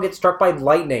chance I'll get struck by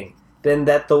lightning than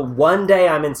that the one day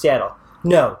I'm in Seattle.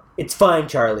 No, it's fine,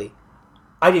 Charlie.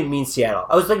 I didn't mean Seattle.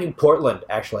 I was thinking Portland,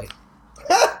 actually.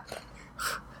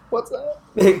 What's that?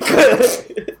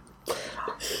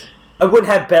 I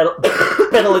wouldn't have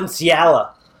Bella in Seattle.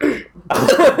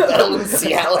 Bella in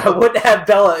Seattle. I wouldn't have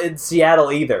Bella in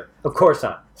Seattle either. Of course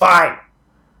not. Fine.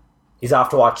 He's off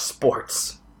to watch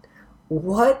sports.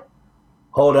 What?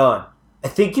 Hold on. I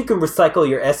think you can recycle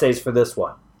your essays for this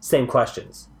one. Same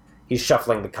questions. He's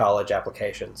shuffling the college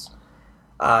applications.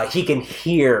 He can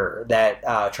hear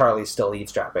that Charlie's still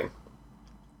eavesdropping.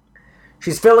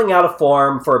 She's filling out a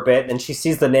form for a bit, and she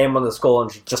sees the name on the school,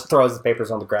 and she just throws the papers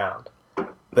on the ground.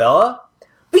 Bella?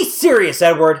 Be serious,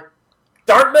 Edward!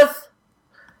 Dartmouth?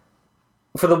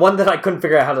 For the one that I couldn't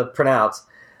figure out how to pronounce.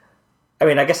 I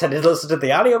mean, I guess I did listen to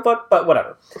the audiobook, but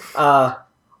whatever.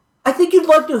 I think you'd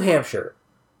like New Hampshire.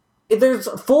 There's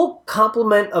a full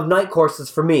complement of night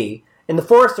courses for me, and the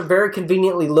forests are very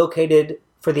conveniently located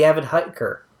for the avid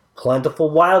hiker. Plentiful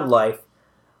wildlife.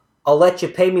 I'll let you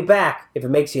pay me back if it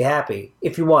makes you happy.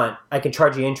 If you want, I can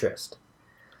charge you interest.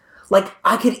 Like,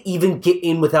 I could even get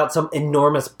in without some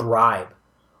enormous bribe.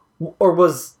 Or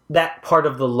was that part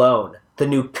of the loan? The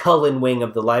new Cullen wing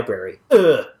of the library?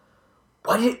 Ugh.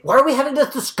 Why are we having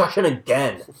this discussion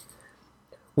again?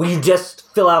 Will you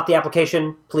just fill out the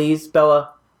application, please,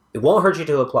 Bella? It won't hurt you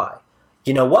to apply.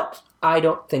 You know what? I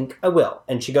don't think I will.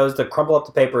 And she goes to crumple up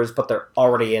the papers, but they're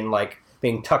already in,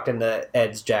 being tucked into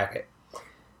Ed's jacket.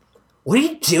 What are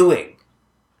you doing?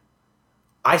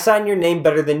 I sign your name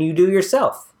better than you do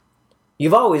yourself.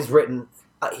 You've already written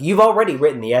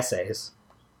the essays.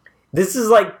 This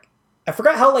is I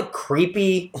forgot how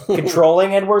creepy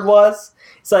controlling Edward was.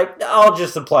 It's I'll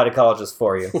just apply to colleges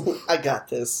for you. I got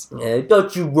this. Yeah,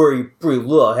 don't you worry, pretty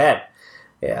little head.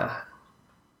 Yeah.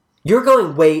 You're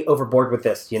going way overboard with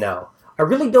this, you know. I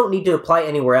really don't need to apply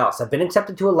anywhere else. I've been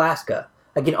accepted to Alaska.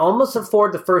 I can almost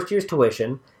afford the first year's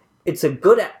tuition. It's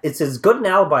as good an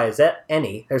alibi as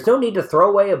any. There's no need to throw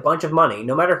away a bunch of money,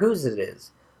 no matter whose it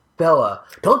is. Bella,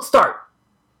 don't start.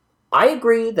 I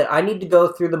agree that I need to go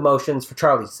through the motions for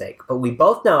Charlie's sake, but we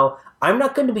both know I'm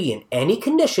not going to be in any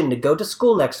condition to go to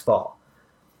school next fall,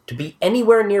 to be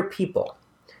anywhere near people.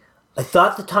 I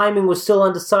thought the timing was still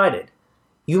undecided.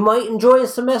 You might enjoy a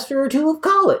semester or two of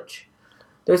college.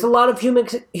 There's a lot of human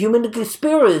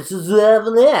experiences we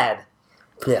haven't had.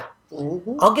 Yeah.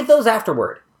 Mm-hmm. I'll get those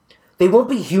afterward. They won't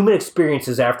be human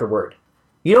experiences afterward.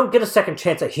 You don't get a second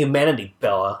chance at humanity,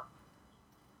 Bella.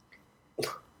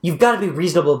 You've got to be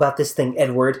reasonable about this thing,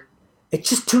 Edward. It's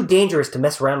just too dangerous to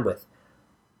mess around with.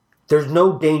 There's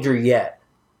no danger yet.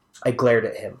 I glared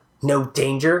at him. No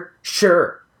danger?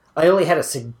 Sure. I only had a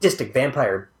sadistic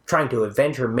vampire trying to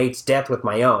avenge her mate's death with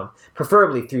my own,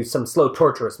 preferably through some slow,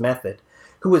 torturous method.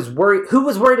 Who was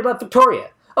worried about Victoria?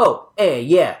 Oh,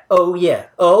 yeah. Oh, yeah.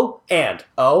 Oh, and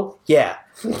oh, yeah.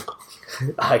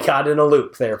 I got in a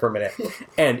loop there for a minute.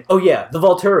 And, oh yeah, the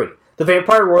Volturi, the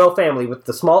vampire royal family with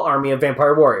the small army of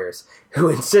vampire warriors, who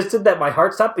insisted that my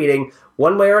heart stop beating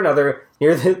one way or another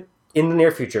in the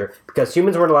near future, because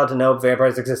humans weren't allowed to know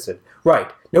vampires existed. Right,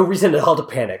 no reason at all to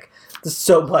panic. There's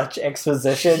so much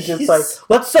exposition, just like,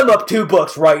 let's sum up 2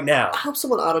 books right now. I hope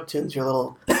someone auto-tunes your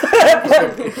little...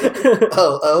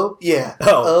 yeah.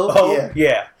 Yeah.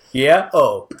 Yeah. Yeah?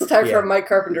 Oh. It's time yeah. for a Mike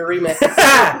Carpenter remix.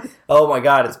 Oh my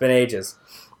god, it's been ages.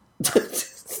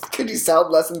 Could you sound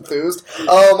less enthused?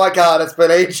 Oh my god, it's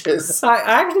been ages. I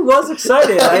actually was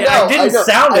excited. I know, didn't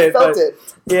sound it, I felt but it.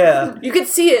 yeah. You could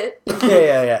see it.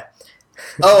 Yeah.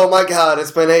 Oh my god,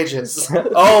 it's been ages.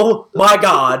 Oh my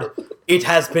god, it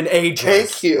has been ages.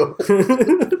 Thank you.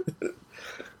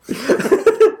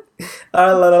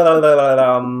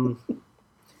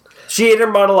 She ate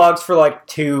her monologues for like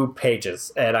 2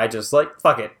 pages, and I just like,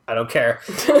 fuck it, I don't care.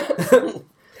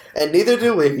 And neither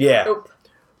do we. Yeah. Nope.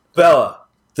 Bella,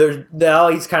 now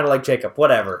he's kind of like Jacob,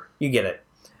 whatever, you get it.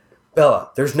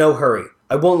 Bella, there's no hurry.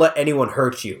 I won't let anyone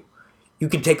hurt you. You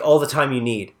can take all the time you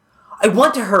need. I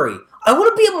want to hurry. I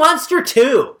want to be a monster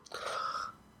too.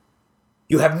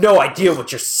 You have no idea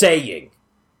what you're saying.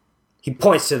 He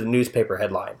points to the newspaper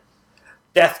headline.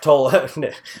 Death toll on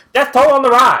the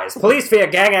rise. Police fear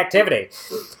gang activity.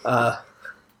 What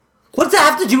does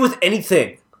that have to do with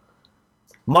anything?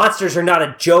 Monsters are not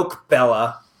a joke,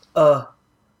 Bella. A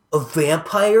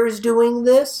vampire is doing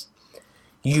this?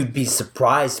 You'd be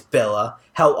surprised, Bella,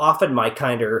 how often my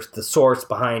kind are the source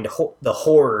behind the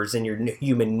horrors in your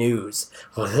human news.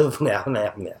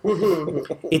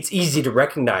 It's easy to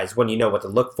recognize when you know what to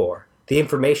look for. The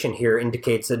information here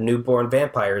indicates a newborn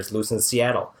vampire is loose in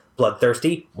Seattle.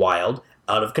 Bloodthirsty, wild,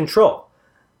 out of control.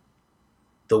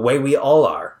 The way we all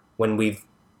are the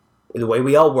way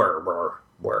we all were.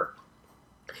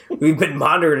 We've been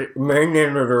monitoring.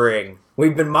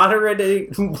 We've been monitoring. Wow.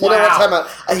 You know what? Time out.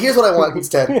 Here's what I want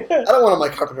instead. I don't want a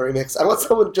Mike Carpenter remix. I want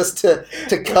someone just to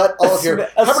cut all of your...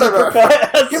 A super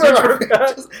cut.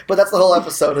 But that's the whole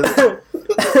episode.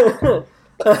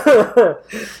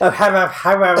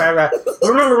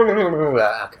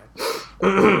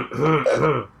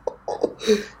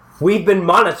 We've been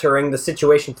monitoring the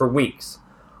situation for weeks.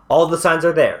 All the signs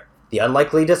are there. The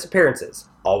unlikely disappearances,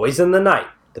 always in the night,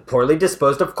 the poorly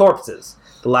disposed of corpses,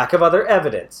 the lack of other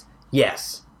evidence.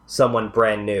 Yes, someone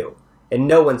brand new. And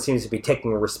no one seems to be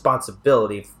taking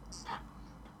responsibility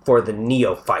for the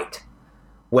neophyte.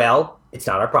 Well, it's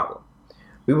not our problem.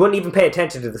 We wouldn't even pay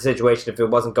attention to the situation if it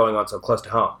wasn't going on so close to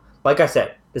home. Like I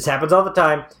said, this happens all the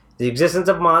time. The existence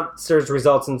of monsters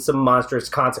results in some monstrous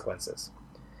consequences.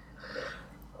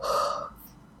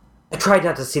 I tried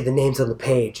not to see the names on the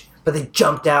page, but they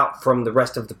jumped out from the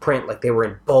rest of the print like they were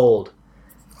in bold.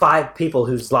 5 people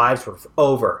whose lives were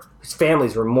over, whose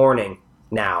families were mourning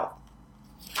now.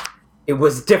 It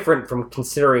was different from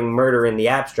considering murder in the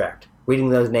abstract. Reading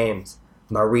those names: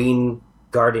 Maureen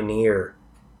Gardenier,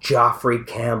 Joffrey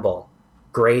Campbell,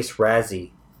 Grace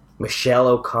Razzie, Michelle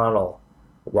O'Connell,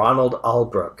 Ronald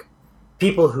Albrook.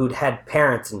 People who'd had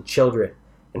parents and children,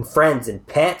 and friends and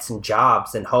pets and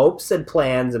jobs and hopes and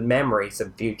plans and memories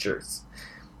and futures.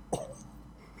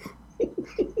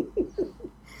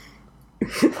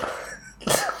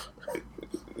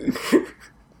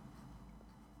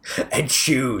 And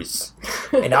shoes.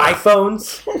 And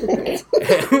iPhones.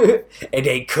 And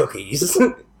ate cookies.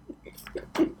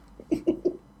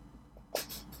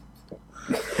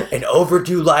 And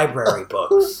overdue library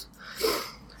books.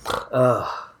 Now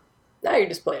you're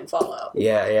just playing Fallout.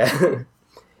 Yeah.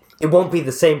 It won't be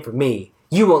the same for me.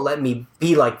 You won't let me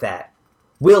be like that.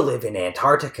 We'll live in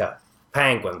Antarctica.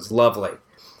 Penguins, lovely.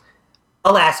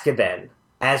 Alaska then,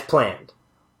 as planned.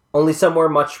 Only somewhere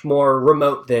much more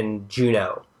remote than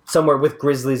Juneau. Somewhere with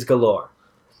grizzlies galore.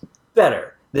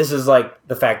 Better. This is like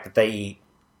the fact that they eat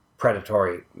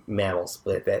predatory mammals.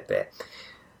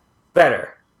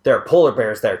 Better. There are polar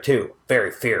bears there too.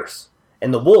 Very fierce.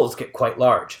 And the wolves get quite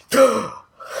large.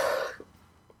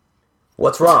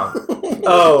 What's wrong?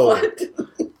 Oh. What?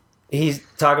 He's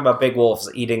talking about big wolves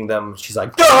eating them. She's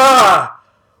like, ah!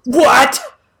 What?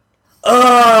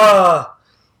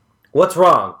 What's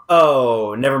wrong?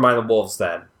 Oh, never mind the wolves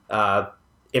then.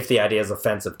 if the idea is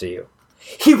offensive to you.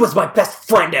 He was my best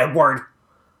friend, Edward!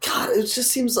 God, it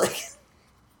just seems like...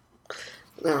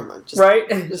 Never mind. Just, Right?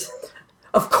 Just...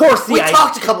 Of course We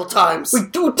talked a couple times. We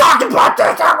do talk about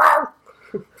this, Edward!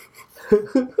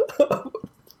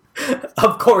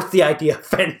 Of course the idea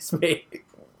offends me.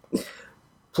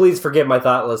 Please forgive my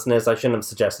thoughtlessness. I shouldn't have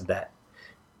suggested that.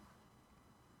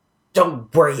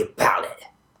 Don't worry about it.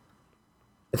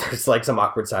 There's like some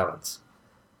awkward silence.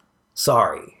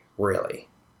 Sorry, really.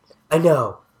 I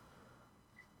know.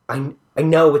 I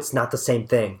know it's not the same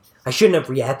thing. I shouldn't have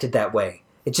reacted that way.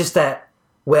 It's just that,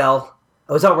 well,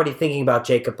 I was already thinking about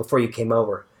Jacob before you came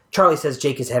over. Charlie says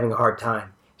Jake is having a hard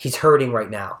time. He's hurting right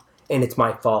now, and it's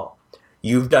my fault.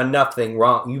 You've done nothing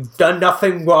wrong. You've done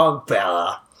nothing wrong,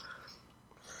 Bella.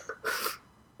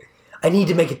 I need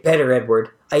to make it better, Edward.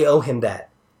 I owe him that.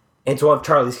 And it's one of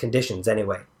Charlie's conditions,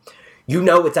 anyway. You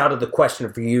know it's out of the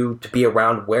question for you to be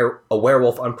around a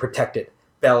werewolf unprotected,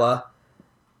 Bella.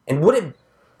 And would it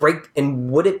break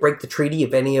the treaty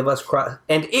if any of us cross?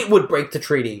 And it would break the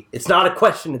treaty. It's not a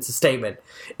question, it's a statement.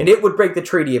 And it would break the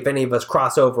treaty if any of us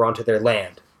cross over onto their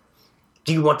land.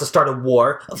 Do you want to start a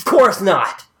war? Of course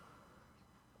not!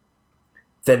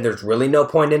 Then there's really no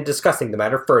point in discussing the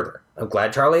matter further. I'm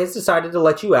glad Charlie has decided to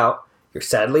let you out. You're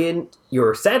sadly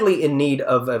in need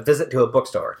of a visit to a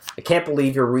bookstore. I can't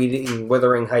believe you're reading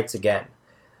Wuthering Heights again.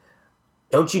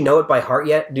 Don't you know it by heart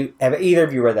yet? Have either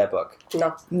of you read that book?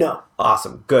 No. No.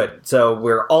 Awesome, good. So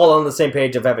we're all on the same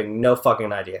page of having no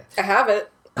fucking idea. I have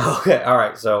it. Okay, all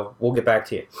right. So we'll get back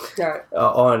to you.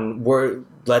 All right.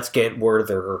 Let's get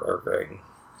Wuthering.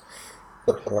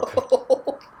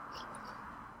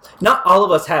 Not all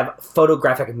of us have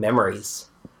photographic memories.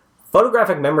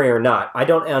 Photographic memory or not, I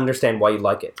don't understand why you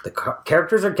like it. The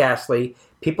characters are ghastly,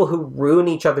 people who ruin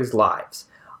each other's lives.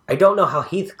 I don't know how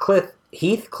Heathcliff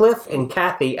and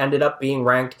Kathy ended up being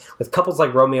ranked with couples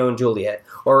like Romeo and Juliet,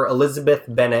 or Elizabeth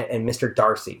Bennet and Mr.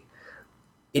 Darcy.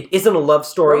 It isn't a love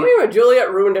story. Romeo and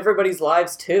Juliet ruined everybody's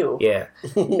lives too. Yeah.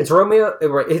 It's Romeo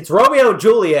and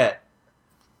Juliet!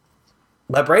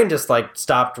 My brain just,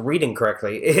 stopped reading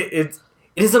correctly. It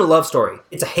isn't a love story.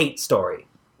 It's a hate story.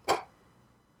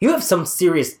 You have some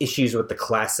serious issues with the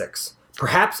classics.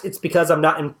 Perhaps it's because I'm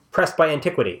not impressed by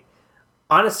antiquity.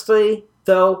 Honestly,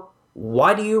 though,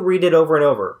 why do you read it over and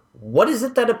over? What is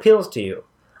it that appeals to you?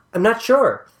 I'm not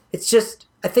sure. It's just,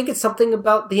 I think it's something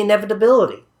about the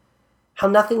inevitability. How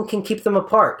nothing can keep them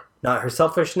apart. Not her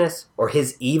selfishness, or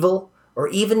his evil, or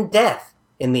even death,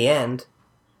 in the end.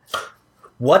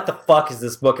 What the fuck is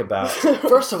this book about?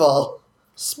 First of all,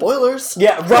 spoilers.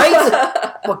 Yeah,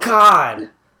 right? Well,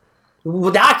 God.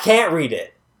 I can't read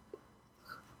it.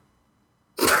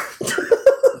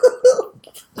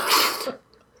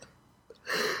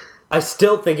 I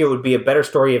still think it would be a better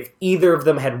story if either of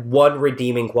them had one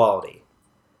redeeming quality.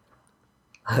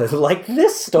 Like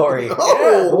this story.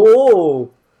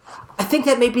 Oh. I think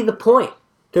that may be the point.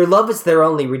 Their love is their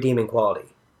only redeeming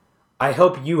quality. I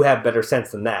hope you have better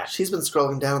sense than that. She's been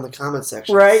scrolling down in the comment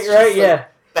section. Right, She's yeah.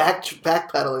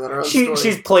 Backpedaling on her own story.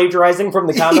 She's plagiarizing from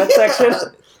the comment section.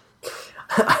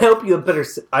 I hope you have better...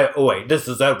 wait, this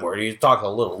is Edward. He's talking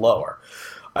a little lower.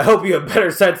 I hope you have better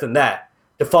sense than that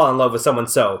to fall in love with someone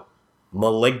so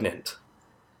malignant.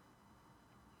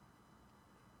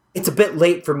 It's a bit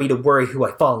late for me to worry who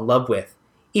I fall in love with.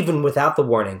 Even without the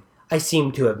warning, I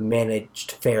seem to have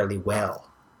managed fairly well.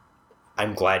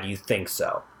 I'm glad you think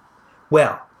so.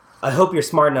 Well, I hope you're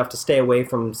smart enough to stay away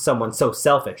from someone so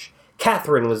selfish.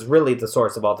 Catherine was really the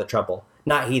source of all the trouble,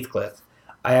 not Heathcliff.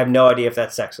 I have no idea if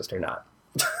that's sexist or not.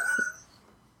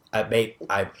 I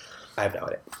have no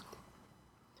idea.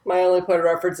 My only point of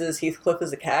reference is Heathcliff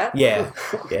is a cat. Yeah.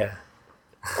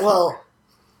 Well,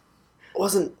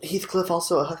 wasn't Heathcliff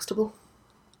also a Huxtable?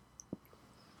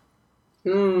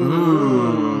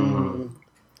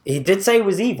 He did say he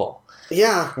was evil.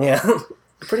 Yeah. Yeah. I'm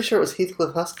pretty sure it was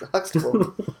Heathcliff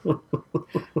Huxtable.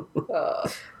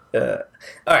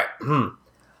 Alright.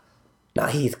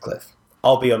 Not Heathcliff.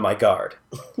 I'll be on my guard.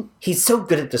 He's so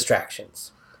good at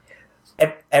distractions.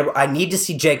 I need to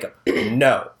see Jacob.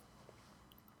 No.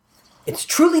 It's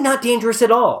truly not dangerous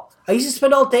at all. I used to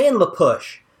spend all day in La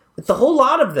Push with the whole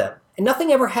lot of them, and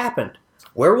nothing ever happened.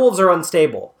 Werewolves are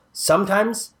unstable.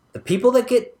 Sometimes the people that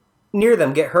get near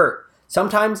them get hurt.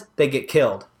 Sometimes they get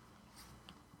killed.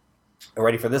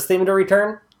 Ready for this theme to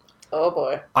return? Oh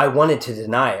boy. I wanted to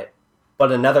deny it,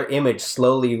 but another image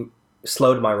slowed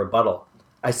my rebuttal.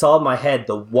 I saw in my head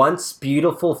the once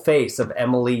beautiful face of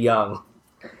Emily Young,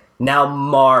 now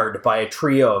marred by a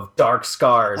trio of dark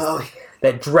scars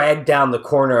that dragged down the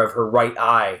corner of her right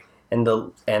eye and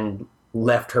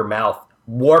left her mouth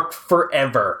warped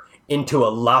forever into a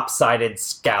lopsided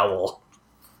scowl.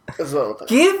 As well.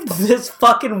 Give this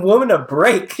fucking woman a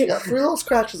break. She got 3 little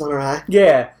scratches on her eye.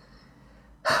 Yeah.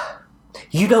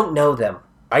 You don't know them.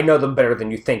 I know them better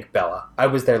than you think, Bella. I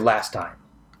was there last time.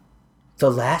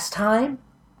 The last time?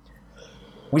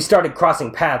 We started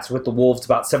crossing paths with the wolves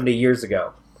about 70 years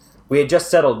ago. We had just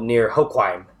settled near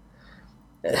Hochheim.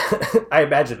 I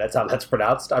imagine that's how that's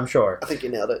pronounced, I'm sure. I think you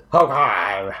nailed it.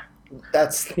 Hochheim.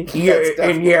 That's In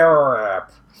definitely-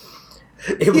 Europe.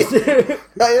 It was...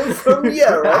 I am from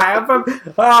Europe.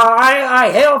 I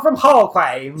hail from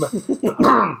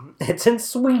Hochheim. It's in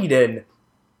Sweden.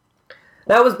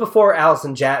 That was before Alice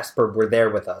and Jasper were there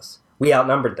with us. We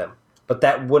outnumbered them, but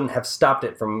that wouldn't have stopped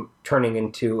it from turning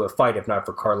into a fight if not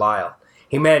for Carlisle.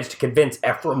 He managed to convince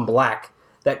Ephraim Black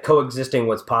that coexisting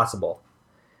was possible.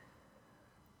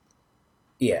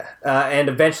 Yeah, and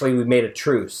eventually we made a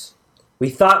truce. We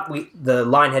thought the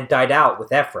line had died out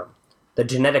with Ephraim. The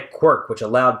genetic quirk which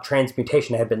allowed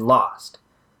transmutation had been lost.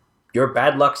 Your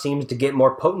bad luck seems to get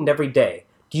more potent every day.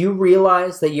 Do you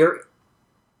realize that your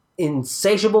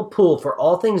insatiable pull for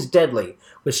all things deadly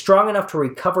was strong enough to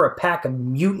recover a pack of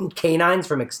mutant canines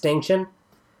from extinction?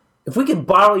 If we could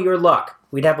bottle your luck,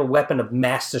 we'd have a weapon of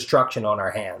mass destruction on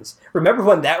our hands. Remember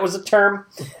when that was a term?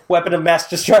 Weapon of mass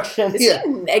destruction? Is he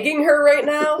negging her right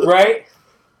now? Right?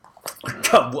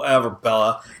 God, whatever,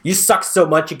 Bella. You suck so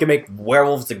much you can make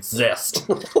werewolves exist.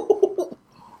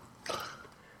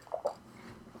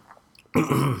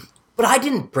 But I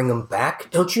didn't bring them back,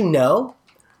 don't you know?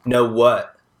 Know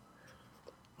what?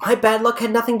 My bad luck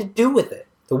had nothing to do with it.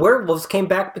 The werewolves came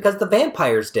back because the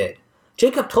vampires did.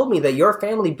 Jacob told me that your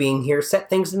family being here set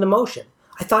things into motion.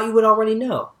 I thought you would already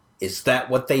know. Is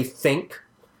that what they think?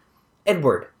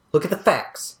 Edward, look at the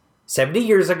facts. 70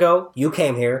 years ago, you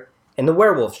came here, and the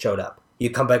werewolves showed up. You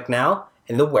come back now,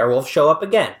 and the werewolves show up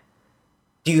again.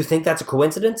 Do you think that's a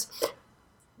coincidence?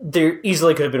 There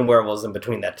easily could have been werewolves in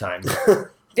between that time.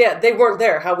 Yeah, they weren't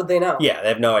there. How would they know? Yeah, they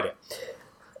have no idea.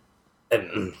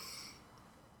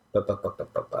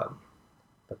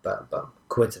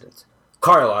 Coincidence.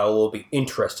 Carlisle will be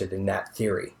interested in that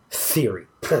theory.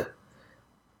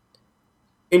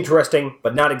 Interesting,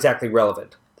 but not exactly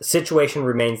relevant. The situation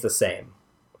remains the same.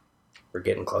 We're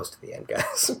getting close to the end,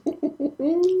 guys.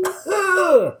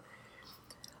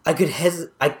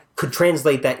 I could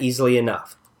translate that easily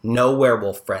enough. No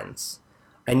werewolf friends.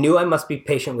 I knew I must be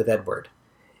patient with Edward.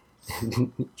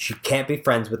 She can't be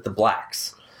friends with the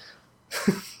blacks.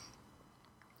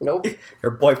 Nope.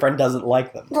 Her boyfriend doesn't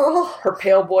like them. Her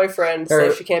pale boyfriend Her-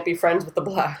 says she can't be friends with the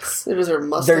blacks. It was her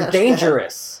mustache. They're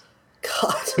dangerous.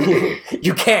 God.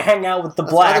 You can't hang out with the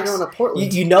That's why they're blacks. going to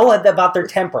Portland. You know about their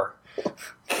temper.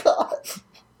 God.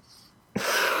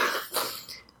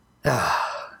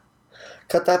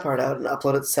 Cut that part out and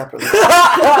upload it separately.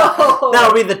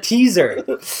 That'll be the teaser.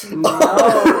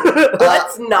 No.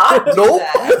 Let's not do Nope.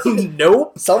 that.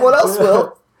 Nope. Someone else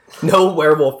will. No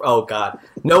werewolf. Oh, God.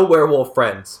 No werewolf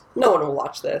friends. No one will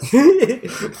watch this.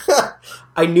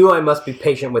 I knew I must be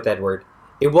patient with Edward.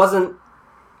 It wasn't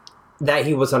that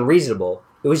he was unreasonable.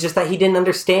 It was just that he didn't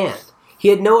understand. He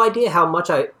had no idea how much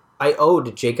I owed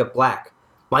to Jacob Black.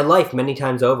 My life many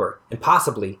times over. And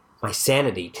possibly my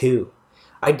sanity, too.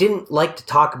 I didn't like to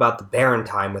talk about the barren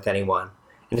time with anyone.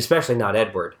 And especially not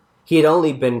Edward. He had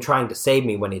only been trying to save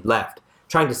me when he'd left.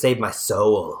 Trying to save my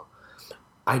soul.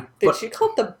 Did she call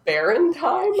it the barren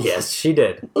time? Yes, she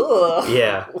did. Ugh.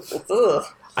 Yeah. Ugh.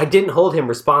 I didn't hold him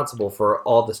responsible for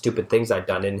all the stupid things I'd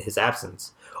done in his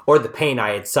absence, or the pain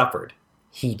I had suffered.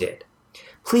 He did.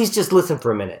 Please just listen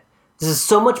for a minute. This is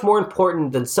so much more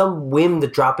important than some whim to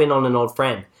drop in on an old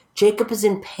friend. Jacob is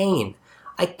in pain.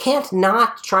 I can't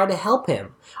not try to help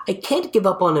him. I can't give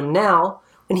up on him now,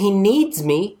 when he needs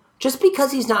me, just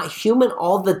because he's not human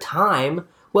all the time.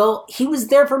 Well, he was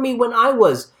there for me when I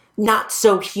was not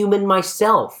so human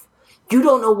myself. You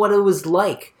don't know what it was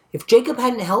like. If Jacob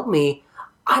hadn't helped me,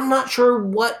 I'm not sure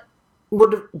what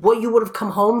you would have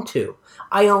come home to.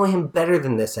 I owe him better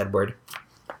than this, Edward.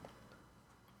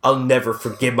 I'll never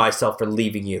forgive myself for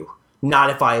leaving you.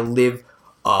 Not if I live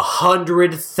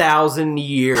 100,000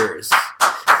 years.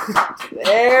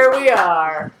 There we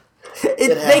are.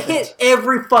 They happened. hit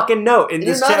every fucking note in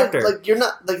You're this not chapter.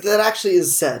 that actually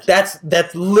is said.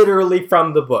 That's literally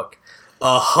from the book.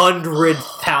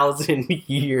 100,000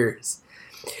 years.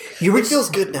 You were It feels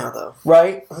good now, though.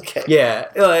 right. Okay. Yeah.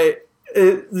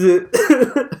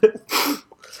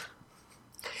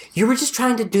 You were just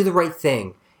trying to do the right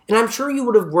thing, and I'm sure you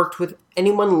would have worked with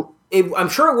anyone. I'm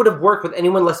sure it would have worked with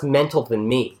anyone less mental than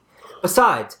me.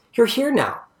 Besides, you're here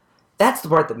now. That's the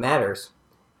part that matters.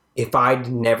 If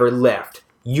I'd never left,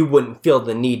 you wouldn't feel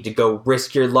the need to go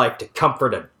risk your life to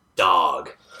comfort a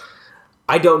Dog.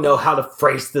 I don't know how to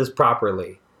phrase this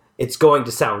properly. It's going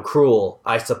to sound cruel,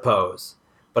 I suppose.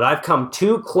 But I've come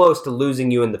too close to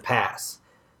losing you in the past.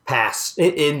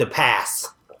 In the past.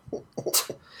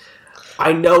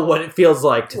 I know what it feels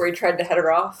like to... Where he tried to head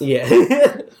her off? Yeah.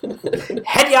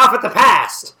 Head you off at the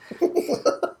past!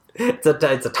 It's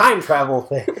a time travel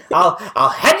thing. I'll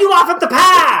head you off at the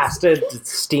past!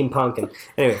 It's steampunk. And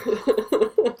anyway.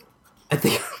 I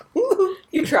think...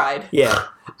 You tried. Yeah.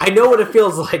 I know what it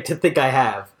feels like to think I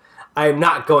have. I am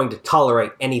not going to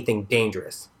tolerate anything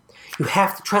dangerous. You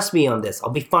have to trust me on this. I'll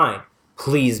be fine.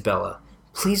 Please, Bella.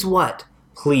 Please what?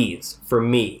 Please, for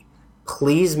me.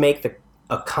 Please make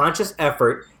a conscious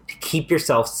effort to keep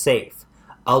yourself safe.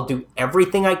 I'll do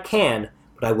everything I can,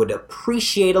 but I would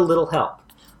appreciate a little help.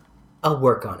 I'll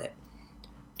work on it.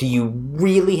 Do you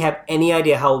really have any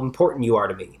idea how important you are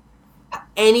to me?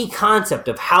 Any concept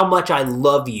of how much I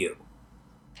love you?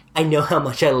 I know how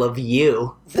much I love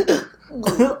you.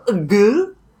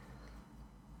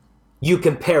 You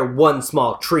compare one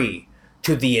small tree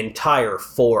to the entire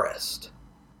forest.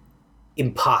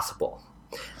 Impossible.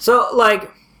 So,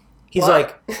 like, he's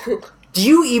What? like, do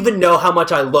you even know how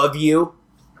much I love you?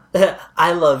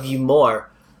 I love you more.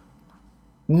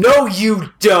 No,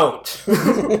 you don't.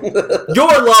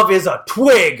 Your love is a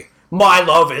twig. My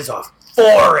love is a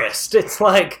forest. It's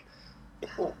like...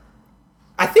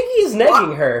 I think he's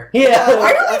negging her. Yeah.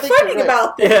 Why are I we think fighting you're right.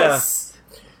 about this?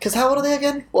 Because how old are they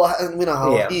again? Well, we know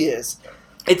how Yeah. old he is.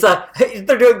 It's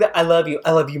they're doing the I love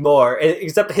you more.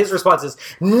 Except his response is,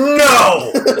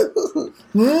 no!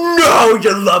 No,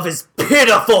 your love is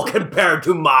pitiful compared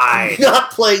to mine! Not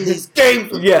playing these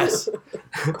games with Yes.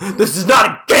 This is not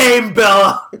a game,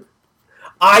 Bella!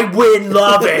 I win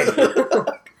loving!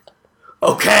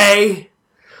 Okay?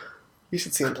 You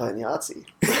should see him playing Yahtzee.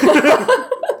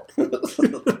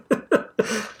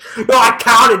 No, I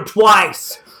counted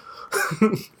twice!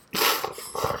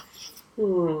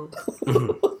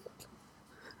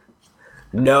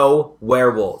 No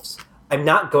werewolves. I'm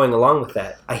not going along with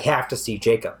that. I have to see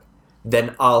Jacob.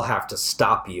 Then I'll have to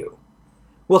stop you.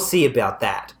 We'll see about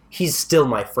that. He's still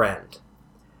my friend.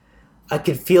 I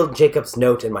could feel Jacob's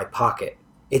note in my pocket.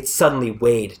 It suddenly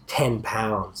weighed 10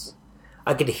 pounds.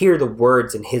 I could hear the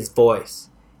words in his voice,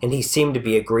 and he seemed to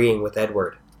be agreeing with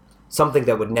Edward. Something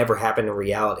that would never happen in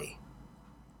reality.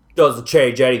 Doesn't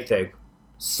change anything.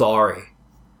 Sorry.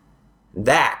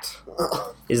 That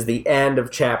is the end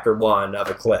of chapter 1 of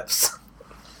Eclipse.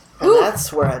 And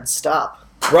that's where I'd stop.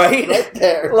 Right? Right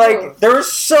there. Like, there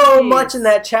was so Jeez. much in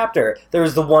that chapter. There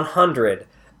was the 100.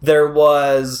 There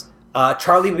was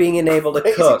Charlie being unable to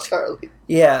Crazy cook. Charlie.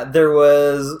 Yeah, there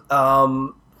was...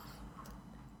 Bella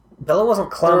wasn't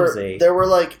clumsy. There were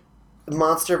like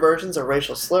monster versions of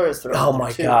racial slurs throughout. Oh there,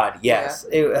 my too. god, yes.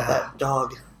 That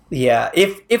dog. Yeah,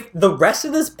 if the rest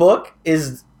of this book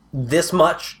is this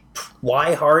much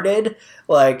twi-hearted,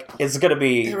 like, it's gonna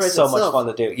be It writes so much itself. fun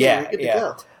to do. you're Yeah, good to yeah.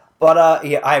 go. But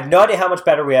yeah, I have no idea how much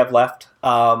better we have left.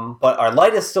 But our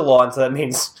light is still on, so that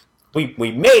means we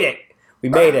made it. We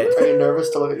made it. Are you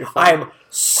nervous to look at your phone? I'm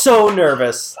so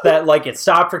nervous that like it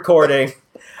stopped recording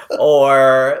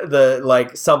or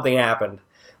something happened.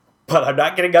 But I'm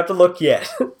not getting up to look yet.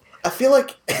 I feel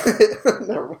like.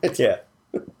 Never mind. Yeah.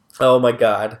 Oh my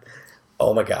god.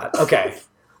 Oh my god. Okay.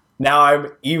 Now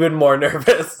I'm even more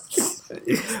nervous.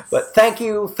 But thank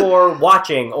you for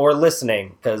watching or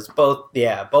listening, because both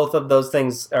of those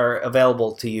things are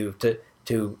available to you to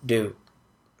do.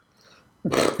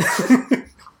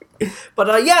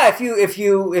 But yeah, if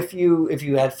you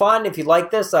had fun, if you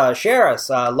like this, share us,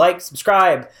 like,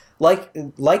 subscribe,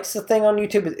 likes the thing on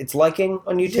YouTube. It's liking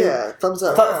on YouTube. Yeah, thumbs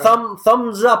up.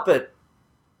 Thumbs up it.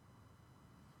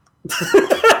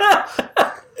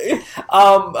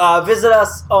 Visit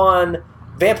us on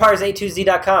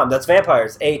vampiresatoz.com. That's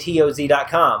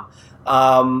vampiresatoz.com.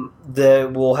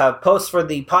 We'll have posts for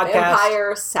the podcast.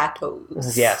 Vampire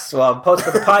Satos. Yes, we'll have posts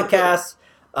for the podcast.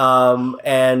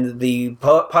 And the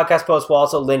podcast post will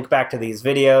also link back to these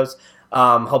videos.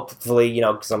 Hopefully,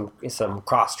 some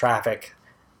cross traffic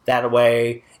that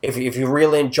way. If you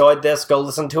really enjoyed this, go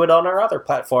listen to it on our other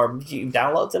platform.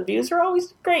 Downloads and views are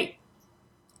always great.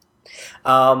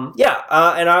 And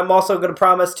I'm also going to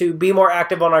promise to be more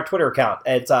active on our Twitter account.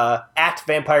 It's at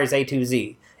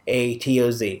vampiresatoz,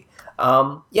 ATOZ.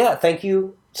 Thank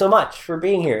you so much for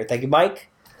being here. Thank you, Mike.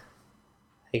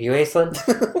 Thank you, Aislinn.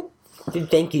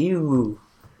 Thank you.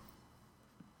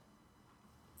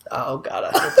 Oh God,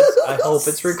 I hope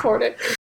it's recorded.